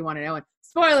case if you want to know. And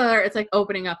spoiler alert, it's like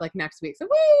opening up like next week. So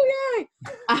woo, yay!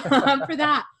 For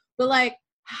that. But like,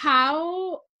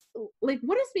 how, like,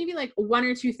 what is maybe like one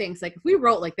or two things? Like, if we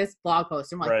wrote like this blog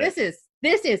post, and we're like, this is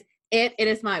it. It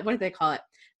is my, what do they call it?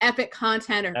 Epic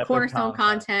content or cornerstone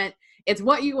content. It's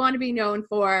what you want to be known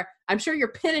for. I'm sure you're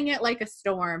pinning it like a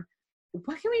storm.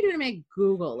 What can we do to make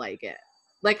Google like it?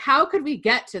 Like, how could we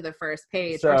get to the first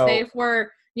page? Or say if we're,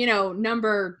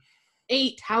 number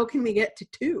 8, how can we get to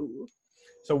 2?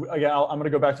 So again, I'm going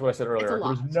to go back to what I said earlier.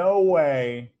 There's no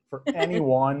way for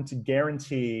anyone to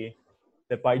guarantee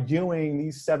that by doing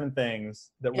these 7 things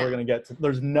that we're going to get to.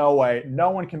 There's no way. No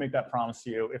one can make that promise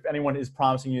to you. If anyone is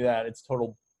promising you that, it's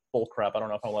total bull crap. I don't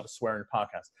know if I'm allowed to swear in your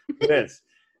podcast. It is.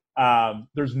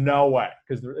 There's no way,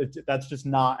 because that's just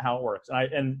not how it works.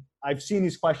 And I've seen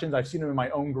these questions. I've seen them in my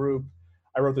own group.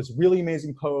 I wrote this really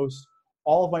amazing post.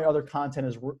 All of my other content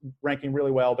is ranking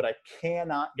really well, but I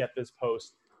cannot get this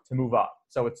post to move up.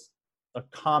 So it's a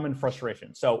common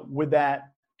frustration. So with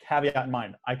that caveat in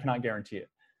mind, I cannot guarantee it.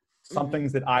 Some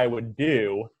things that I would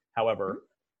do, however,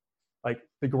 like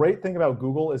the great thing about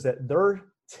Google is that they're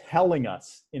telling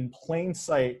us in plain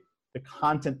sight the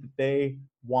content that they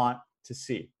want to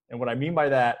see. And what I mean by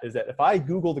that is that if I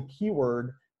Google the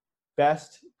keyword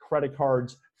best credit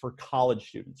cards for college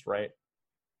students, right?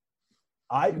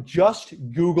 I just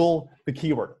Google the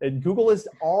keyword, and Google is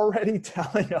already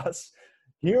telling us,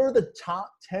 here are the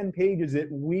top 10 pages that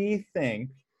we think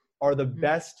are the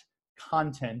best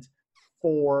content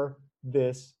for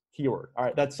this keyword. All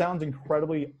right, that sounds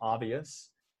incredibly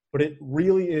obvious, but it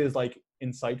really is like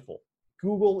insightful.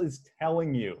 Google is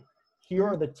telling you, here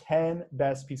are the 10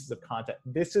 best pieces of content.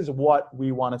 This is what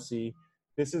we want to see.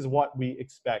 This is what we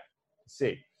expect to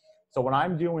see. So when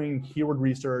I'm doing keyword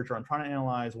research, or I'm trying to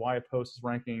analyze why a post is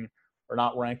ranking or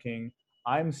not ranking,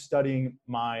 I'm studying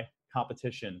my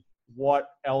competition. What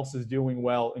else is doing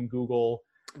well in Google?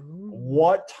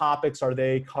 What topics are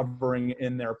they covering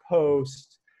in their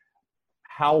post?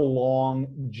 How long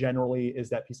generally is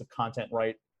that piece of content,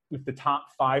 right? If the top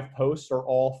 5 posts are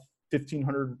all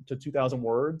 1,500 to 2,000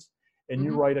 words, and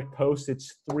you write a post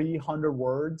that's 300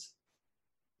 words,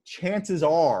 chances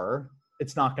are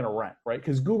it's not going to rank, right?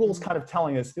 Because Google's kind of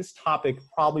telling us this topic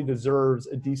probably deserves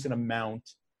a decent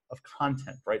amount of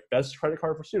content, right? Best credit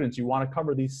card for students. You want to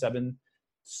cover these 7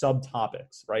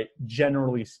 subtopics, right?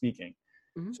 Generally speaking.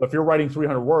 So if you're writing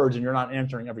 300 words and you're not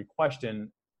answering every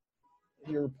question,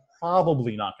 you're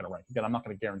probably not going to rank. Again, I'm not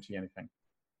going to guarantee anything.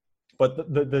 But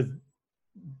the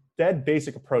dead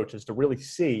basic approach is to really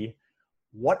see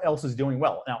what else is doing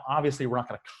well. Now, obviously, we're not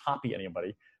going to copy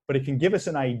anybody, but it can give us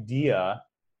an idea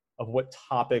of what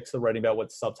topics they're writing about,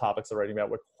 what subtopics they're writing about,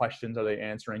 what questions are they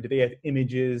answering. Do they have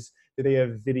images? Do they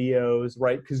have videos,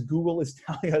 right? Because Google is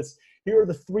telling us, here are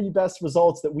the 3 best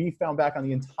results that we found back on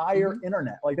the entire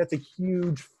internet. Like, that's a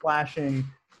huge flashing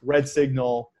red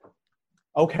signal.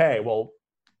 Okay, well,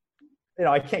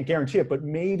 I can't guarantee it, but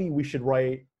maybe we should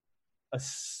write a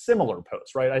similar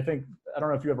post, right? I don't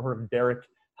know if you ever heard of Derek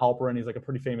Halperin. He's like a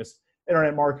pretty famous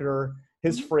internet marketer.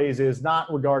 His phrase is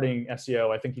not regarding SEO.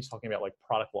 I think he's talking about like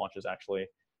product launches actually.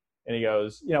 And he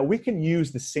goes, we can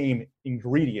use the same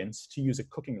ingredients to use a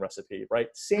cooking recipe, right?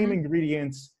 Same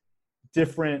ingredients,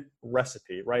 different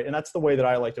recipe, right? And that's the way that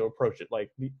I like to approach it. Like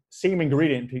the same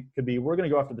ingredient could be, we're going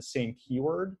to go after the same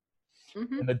keyword.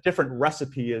 And the different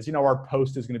recipe is, our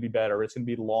post is going to be better. It's going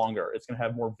to be longer. It's going to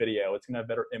have more video. It's going to have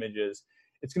better images.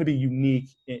 It's going to be unique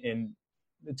in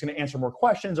it's going to answer more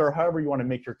questions, or however you want to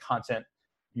make your content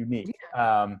unique.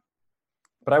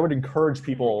 But I would encourage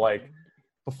people, like,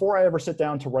 before I ever sit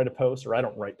down to write a post, or I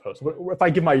don't write posts, but if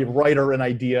I give my writer an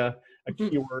idea, a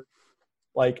keyword,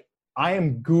 like I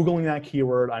am Googling that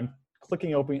keyword, I'm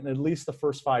clicking open at least the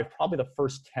first 5, probably the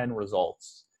first 10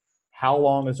 results. How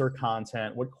long is their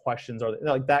content? What questions are they?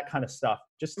 Like that kind of stuff,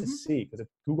 just to see, because if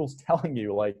Google's telling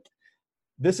you, like,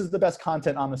 this is the best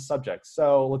content on the subject,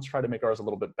 so let's try to make ours a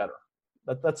little bit better.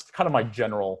 That's kind of my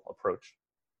general approach.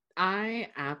 I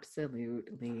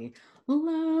absolutely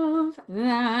love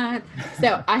that.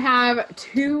 So I have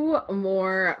 2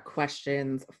 more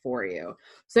questions for you.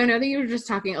 So I know that you were just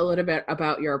talking a little bit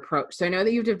about your approach. So I know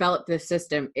that you've developed this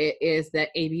system. It is the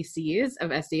ABCs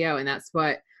of SEO, and that's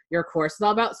what your course is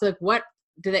all about. So like, what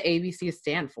do the ABCs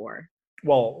stand for?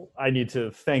 Well, I need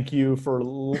to thank you for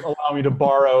allowing me to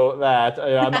borrow that.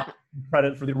 I'm not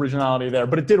credit for the originality there,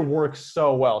 but it did work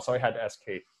so well. So I had to ask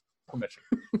Kate permission.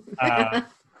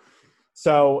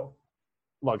 So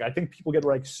look, I think people get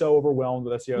like so overwhelmed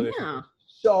with SEO. Yeah. There's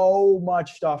so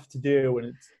much stuff to do,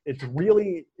 and it's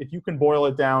really, if you can boil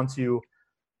it down to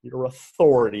your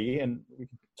authority, and we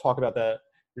can talk about that,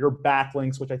 your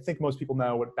backlinks, which I think most people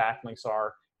know what backlinks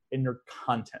are, in your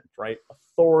content, right?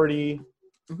 Authority,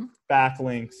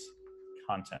 backlinks,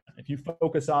 content. If you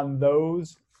focus on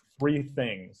those three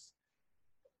things,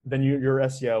 then your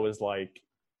SEO is like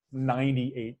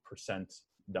 98%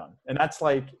 done. And that's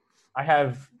like, I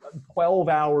have 12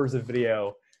 hours of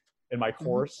video in my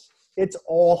course. It's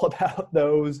all about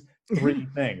those three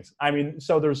things. I mean,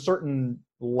 so there's certain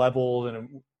levels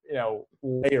and, you know,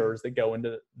 layers that go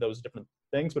into those different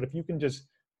things. But if you can just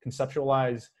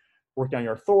conceptualize, working on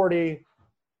your authority,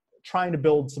 trying to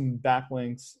build some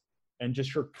backlinks, and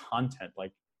just your content,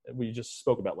 like we just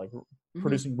spoke about, like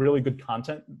producing really good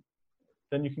content,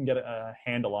 then you can get a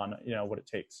handle on, you know, what it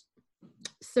takes.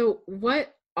 So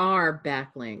what are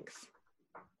backlinks?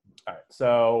 All right.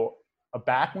 So a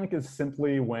backlink is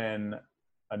simply when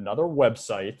another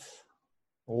website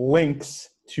links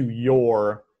to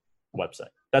your website.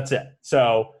 That's it.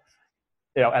 So,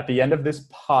 you know, at the end of this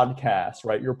podcast,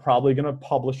 right, you're probably going to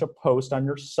publish a post on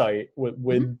your site with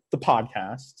the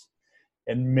podcast,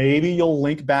 and maybe you'll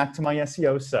link back to my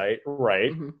SEO site,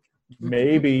 right?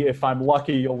 Maybe if I'm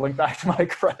lucky, you'll link back to my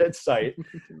credit site,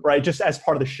 right? Just as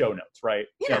part of the show notes, right?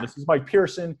 Yeah. This is Mike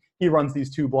Pearson. He runs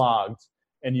these two blogs,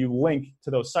 and you link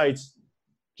to those sites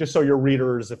just so your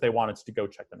readers, if they wanted to go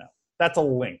check them out. That's a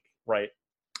link, right?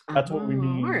 That's what we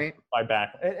mean by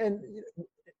back. And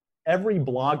every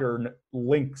blogger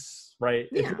links, right?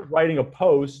 Yeah. If you're writing a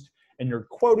post and you're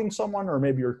quoting someone, or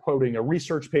maybe you're quoting a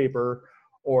research paper,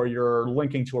 or you're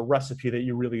linking to a recipe that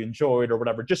you really enjoyed or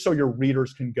whatever, just so your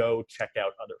readers can go check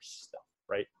out other stuff,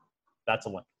 right? That's a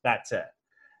link. That's it.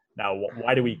 Now,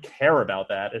 why do we care about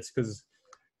that? It's because,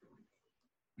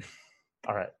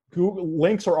 all right, Google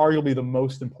links are arguably the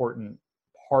most important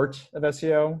part of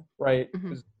SEO, right?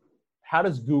 How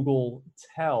does Google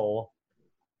tell,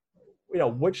 you know,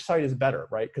 which site is better,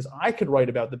 right? Because I could write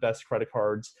about the best credit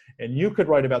cards, and you could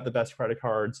write about the best credit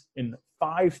cards, and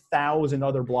 5,000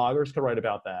 other bloggers could write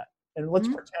about that. And let's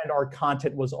pretend our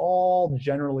content was all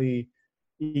generally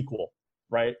equal,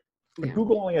 right? But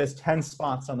Google only has 10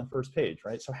 spots on the first page,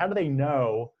 right? So how do they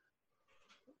know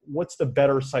what's the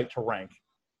better site to rank?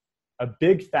 A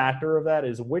big factor of that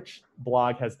is which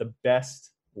blog has the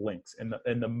best links and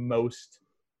the most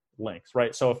links,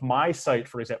 right? So if my site,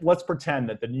 for example, let's pretend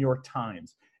that the New York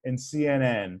Times and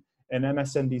CNN and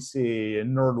MSNBC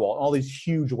and NerdWallet, all these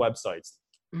huge websites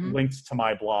linked to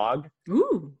my blog.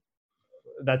 Ooh.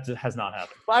 That has not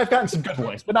happened. I've gotten some good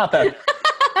links, but not that,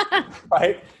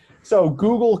 right? So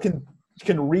Google can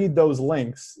read those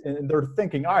links, and they're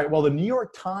thinking, all right, well, the New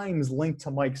York Times linked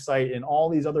to Mike's site, and all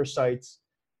these other sites,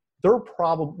 they're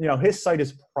probably, you know, his site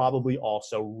is probably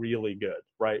also really good,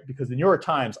 right? Because the New York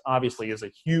Times obviously is a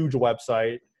huge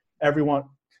website. Everyone,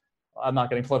 I'm not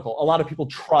getting political, a lot of people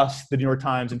trust the New York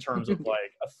Times in terms of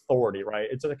like authority, right?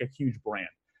 It's like a huge brand.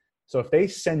 So if they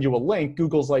send you a link,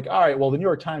 Google's like, all right, well, the New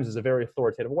York Times is a very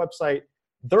authoritative website.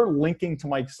 They're linking to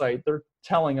Mike's site. They're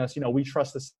telling us, you know, we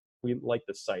trust this, we like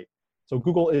this site. So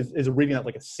Google is reading that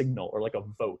like a signal or like a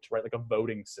vote, right? Like a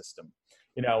voting system,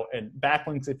 you know, and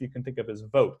backlinks, if you can think of as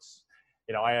votes.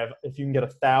 You know, if you can get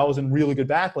 1,000 really good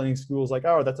backlinks, Google's like,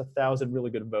 oh, that's 1,000 really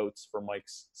good votes for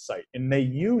Mike's site. And they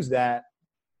use that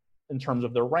in terms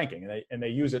of their ranking, and they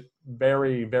use it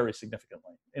very, very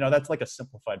significantly. You know, that's like a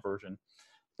simplified version.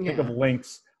 Think of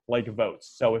links like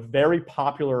votes. So if very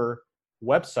popular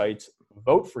websites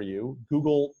vote for you,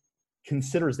 Google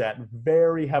considers that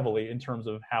very heavily in terms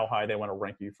of how high they want to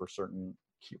rank you for certain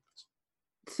keywords.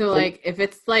 So like, if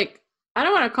it's like, I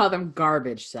don't want to call them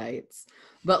garbage sites,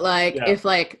 but like, if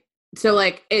like, so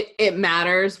like it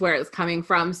matters where it's coming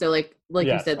from. So like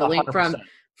you said, the 100%. Link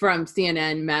from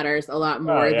CNN matters a lot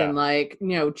more than like, you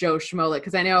know, Joe Schmo. Like,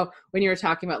 cause I know when you were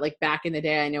talking about like back in the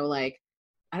day, I know like,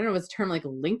 I don't know, it's a term like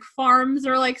link farms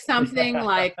or like something.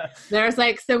 Like there's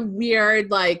like some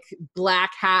weird like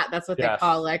black hat. That's what they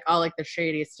call like all like the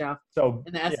shady stuff. So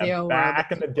in the SEO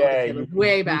back in the day,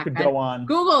 way back. You could go on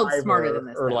Google's smarter than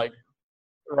this. Or like,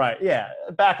 right, yeah.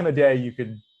 Back in the day, you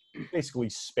could basically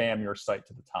spam your site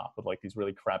to the top with like these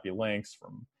really crappy links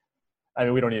from. I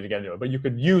mean, we don't need to get into it, but you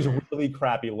could use really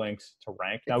crappy links to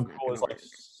rank. Now Google is like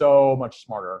so much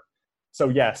smarter. So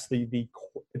yes,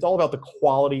 it's all about the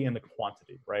quality and the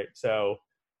quantity, right? So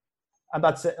I'm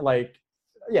not saying like,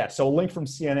 so a link from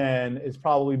CNN is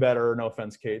probably better, no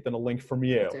offense, Kate, than a link from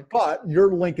you. Okay. But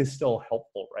your link is still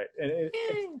helpful, right? And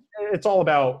it's all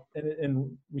about,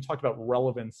 and we talked about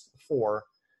relevance before.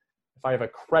 if I have a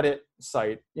credit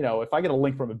site, if I get a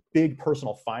link from a big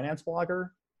personal finance blogger,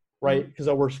 right? Because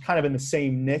we're kind of in the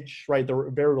same niche, right? They're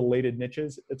very related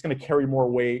niches. It's going to carry more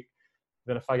weight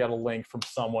than if I got a link from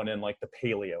someone in like the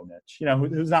paleo niche,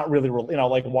 who's not really,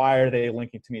 like, why are they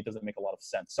linking to me? It doesn't make a lot of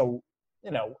sense. So,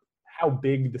 how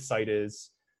big the site is,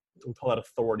 we call that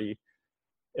authority.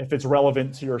 If it's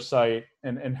relevant to your site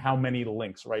and how many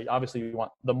links, right? Obviously you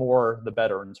want the more, the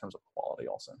better in terms of quality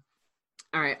also.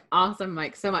 All right. Awesome,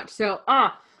 Mike. So much. So,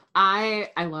 I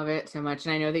love it so much.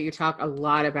 And I know that you talk a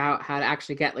lot about how to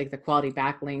actually get like the quality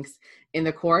backlinks in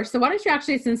the course. So why don't you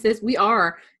actually, since we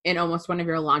are in almost one of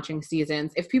your launching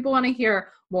seasons, if people want to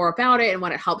hear more about it and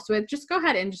what it helps with, just go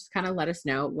ahead and just kind of let us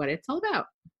know what it's all about.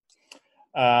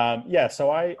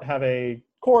 So I have a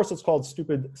course. It's called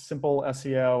Stupid Simple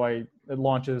SEO. It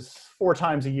launches 4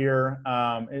 times a year.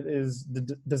 It is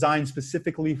designed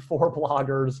specifically for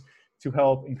bloggers to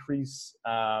help increase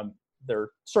their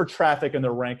search traffic and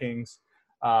their rankings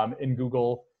in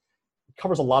Google. It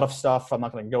covers a lot of stuff. I'm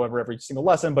not going to go over every single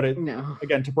lesson, but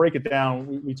again, to break it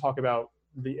down, we talk about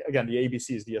the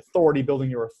ABCs, the authority, building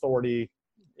your authority,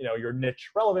 your niche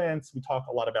relevance. We talk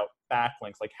a lot about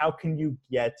backlinks, like how can you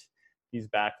get these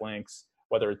backlinks,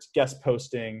 whether it's guest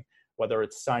posting, whether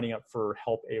it's signing up for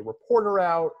Help a Reporter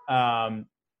Out. And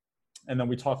then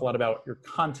we talk a lot about your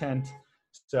content.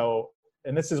 So,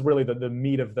 and this is really the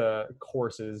meat of the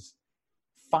course, is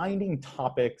finding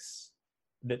topics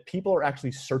that people are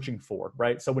actually searching for,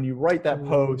 right? So when you write that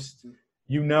post,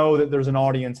 that there's an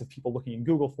audience of people looking in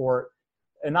Google for it.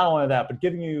 And not only that, but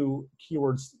giving you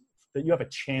keywords that you have a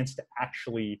chance to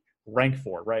actually rank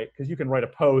for, right? Because you can write a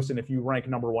post, and if you rank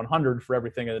number 100 for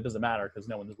everything, it doesn't matter because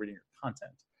no one's reading your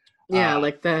content. Yeah,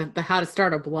 like the how to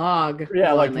start a blog.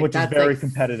 Yeah, which is very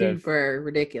competitive. Super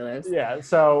ridiculous. Yeah,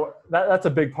 so that's a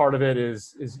big part of it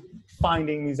is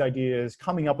finding these ideas,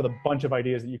 coming up with a bunch of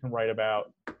ideas that you can write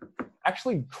about,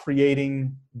 actually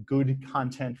creating good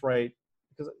content, right?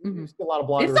 Because you see a lot of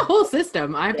bloggers. It's the whole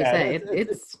system, I have to say. It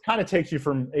kind of takes you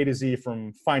from A to Z,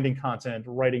 from finding content,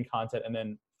 writing content, and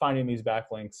then finding these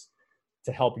backlinks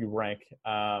to help you rank.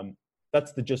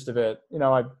 That's the gist of it.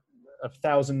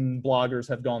 1,000 bloggers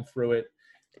have gone through it.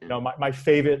 My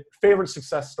favorite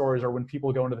success stories are when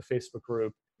people go into the Facebook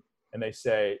group and they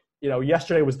say,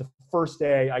 yesterday was the first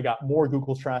day I got more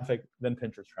Google traffic than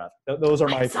Pinterest traffic. Those are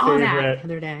my favorite. That the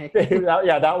other day.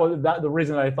 The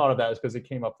reason I thought of that is because it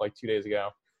came up like 2 days ago.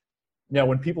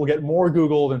 When people get more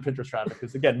Google than Pinterest traffic,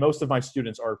 because again, most of my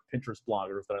students are Pinterest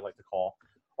bloggers that I like to call.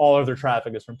 All of their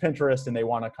traffic is from Pinterest, and they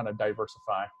want to kind of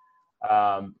diversify.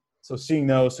 So seeing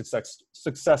those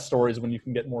success stories when you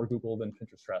can get more Google than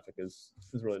Pinterest traffic is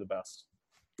really the best.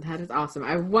 That is awesome.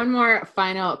 I have one more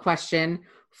final question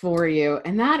for you,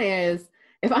 and that is,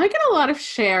 if I get a lot of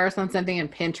shares on something in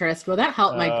Pinterest, will that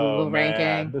help my Google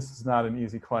ranking? This is not an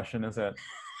easy question, is it?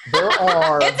 There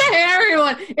are. It's a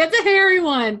hairy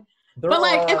one. But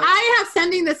if I have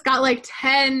something that's got like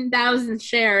 10,000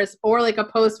 shares, or like a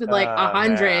post with like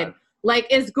 100,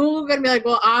 is Google going to be like,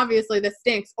 well, obviously this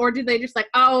stinks? Or do they just like,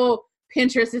 oh,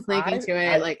 Pinterest is linking to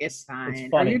it, it's fine? It's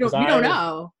funny, you don't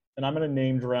know. And I'm going to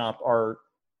name drop our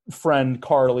friend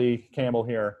Carly Campbell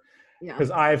here,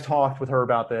 because I've talked with her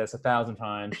about this 1,000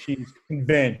 times. She's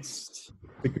convinced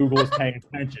that Google is paying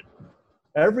attention.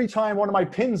 Every time one of my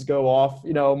pins go off,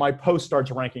 my post starts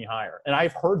ranking higher. And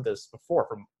I've heard this before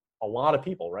from a lot of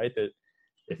people, right? That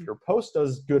if your post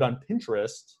does good on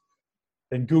Pinterest,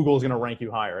 then Google is going to rank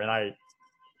you higher. And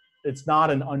it's not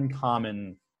an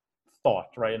uncommon thought,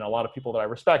 right? And a lot of people that I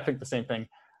respect think the same thing.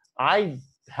 I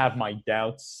have my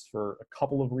doubts for a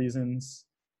couple of reasons.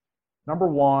 Number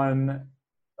one,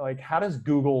 how does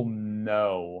Google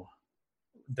know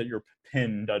that your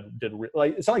pin did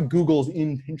it's not like Google's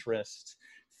in Pinterest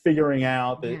figuring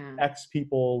out that X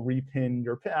people repinned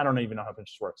your pin. I don't even know how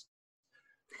Pinterest works,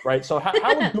 right? So how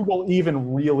would Google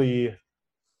even really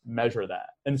measure that?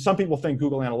 And some people think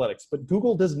Google Analytics, but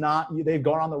Google does not. They've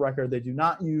gone on the record, they do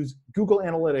not use Google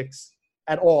Analytics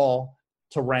at all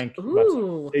to rank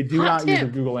websites. They do not use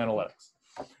Google Analytics.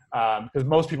 Because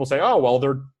most people say, oh, well,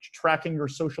 they're tracking your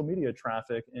social media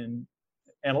traffic in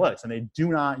analytics, and they do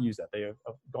not use that. They have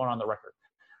gone on the record.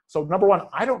 So number one,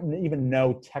 I don't even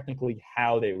know technically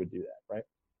how they would do that, right?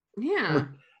 Yeah.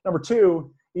 Number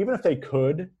two, even if they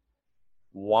could,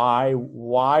 why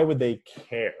would they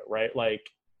care, right?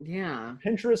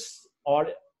 Pinterest,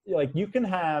 you can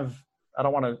have, I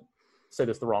don't want to say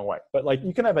this the wrong way, but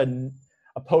you can have a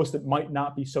post that might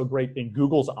not be so great in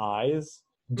Google's eyes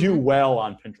do well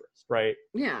on Pinterest, right?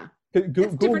 Yeah.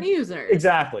 It's different users.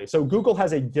 Exactly. So Google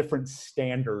has a different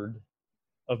standard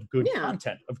of good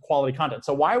content, of quality content.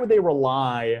 So why would they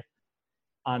rely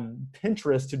on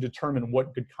Pinterest to determine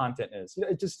what good content is.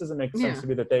 It just doesn't make sense to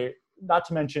me that they, not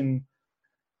to mention,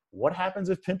 what happens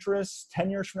if Pinterest 10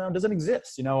 years from now doesn't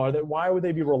exist? Why would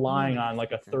they be relying on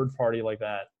like a third party like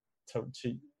that to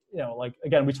like,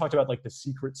 again, we talked about like the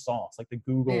secret sauce, like the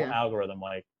Google algorithm.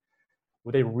 Like,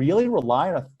 would they really rely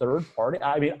on a third party?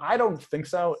 I mean, I don't think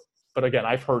so. But again,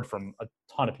 I've heard from a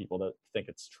ton of people that think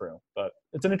it's true. But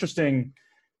it's an interesting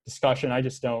discussion. I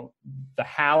just don't, the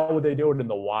how would they do it and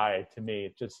the why, to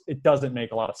me, it doesn't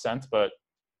make a lot of sense. But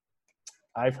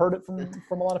I've heard it from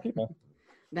a lot of people.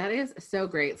 That is so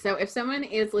great. So if someone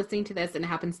is listening to this and it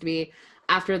happens to be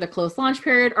after the close launch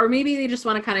period, or maybe they just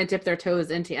want to kind of dip their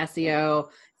toes into SEO,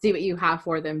 see what you have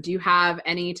for them. Do you have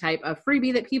any type of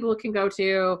freebie that people can go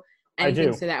to? Anything,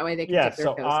 I do. So that way they can dip their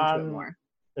toes into it more.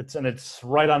 It's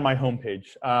right on my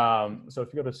homepage. So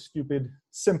if you go to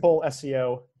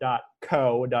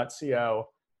stupidsimpleseo.co,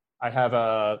 I have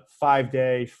a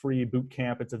 5-day free boot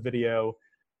camp. It's a video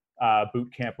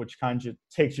boot camp, which kind of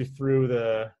takes you through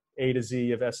the A to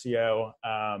Z of SEO.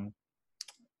 And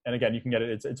again, you can get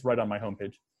it. It's right on my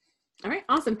homepage. All right.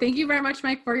 Awesome. Thank you very much,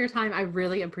 Mike, for your time. I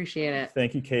really appreciate it.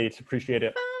 Thank you, Kate. Appreciate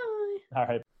it. Bye. All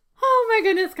right. Oh my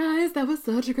goodness, guys. That was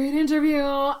such a great interview.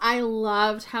 I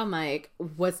loved how Mike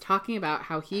was talking about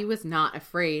how he was not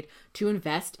afraid to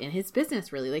invest in his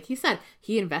business, really. Like he said,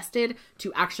 he invested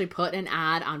to actually put an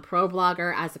ad on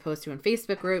ProBlogger as opposed to in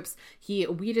Facebook groups. He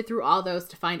weeded through all those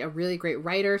to find a really great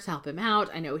writer to help him out.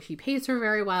 I know he pays her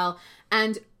very well.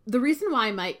 And the reason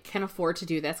why Mike can afford to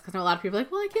do this, because I know a lot of people are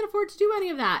like, well, I can't afford to do any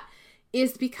of that,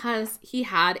 is because he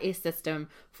had a system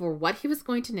for what he was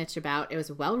going to niche about. It was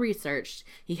well researched.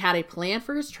 He had a plan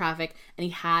for his traffic and he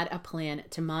had a plan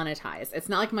to monetize. It's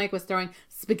not like Mike was throwing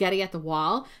spaghetti at the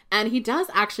wall. And he does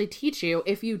actually teach you,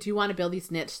 if you do want to build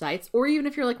these niche sites, or even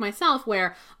if you're like myself,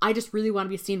 where I just really want to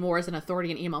be seen more as an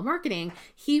authority in email marketing,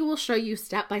 he will show you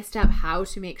step by step how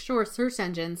to make sure search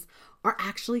engines are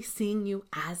actually seeing you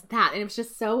as that. And it was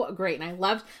just so great. And I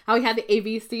loved how he had the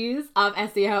ABCs of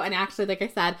SEO. And actually, like I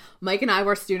said, Mike and I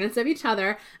were students of each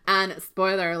other. And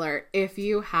spoiler alert, if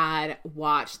you had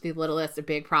watched the Littlest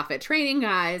Big Profit training,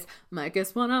 guys, Mike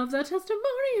is one of the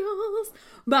testimonials.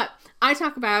 But I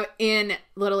talk about in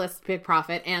Littlest Big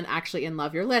Profit and actually in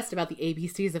Love Your List about the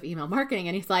ABCs of email marketing.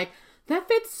 And he's like, that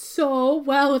fits so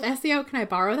well with SEO. Can I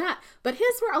borrow that? But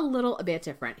his were a little bit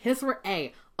different. His were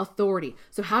authority.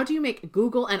 So how do you make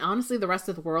Google and honestly the rest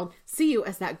of the world see you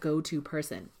as that go-to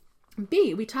person?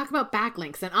 B, we talk about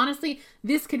backlinks. And honestly,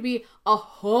 this could be a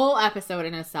whole episode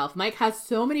in itself. Mike has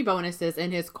so many bonuses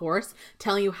in his course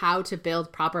telling you how to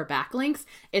build proper backlinks.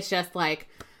 It's just like,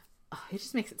 it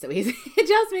just makes it so easy. It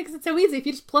just makes it so easy. If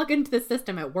you just plug into the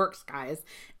system, it works, guys.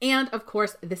 And of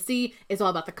course, the C is all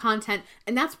about the content.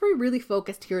 And that's where we really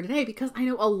focused here today, because I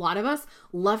know a lot of us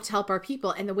love to help our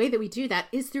people. And the way that we do that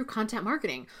is through content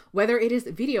marketing, whether it is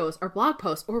videos or blog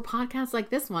posts or podcasts like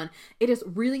this one. It is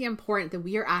really important that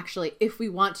we are actually, if we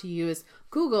want to use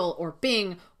Google or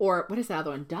Bing or what is that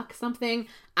other one, Duck something,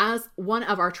 as one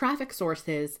of our traffic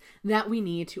sources, that we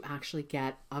need to actually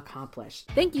get accomplished.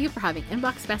 Thank you for having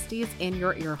Inbox Besties in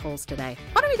your ear holes today.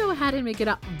 Why don't we go ahead and make it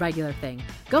a regular thing?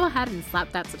 Go ahead and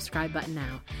slap that subscribe button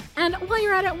now. And while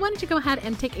you're at it, why don't you go ahead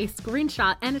and take a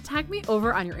screenshot and tag me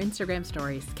over on your Instagram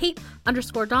stories,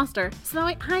 Kate_Doster, so that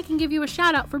way I can give you a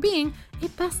shout out for being a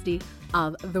bestie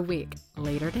of the week.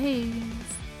 Later days.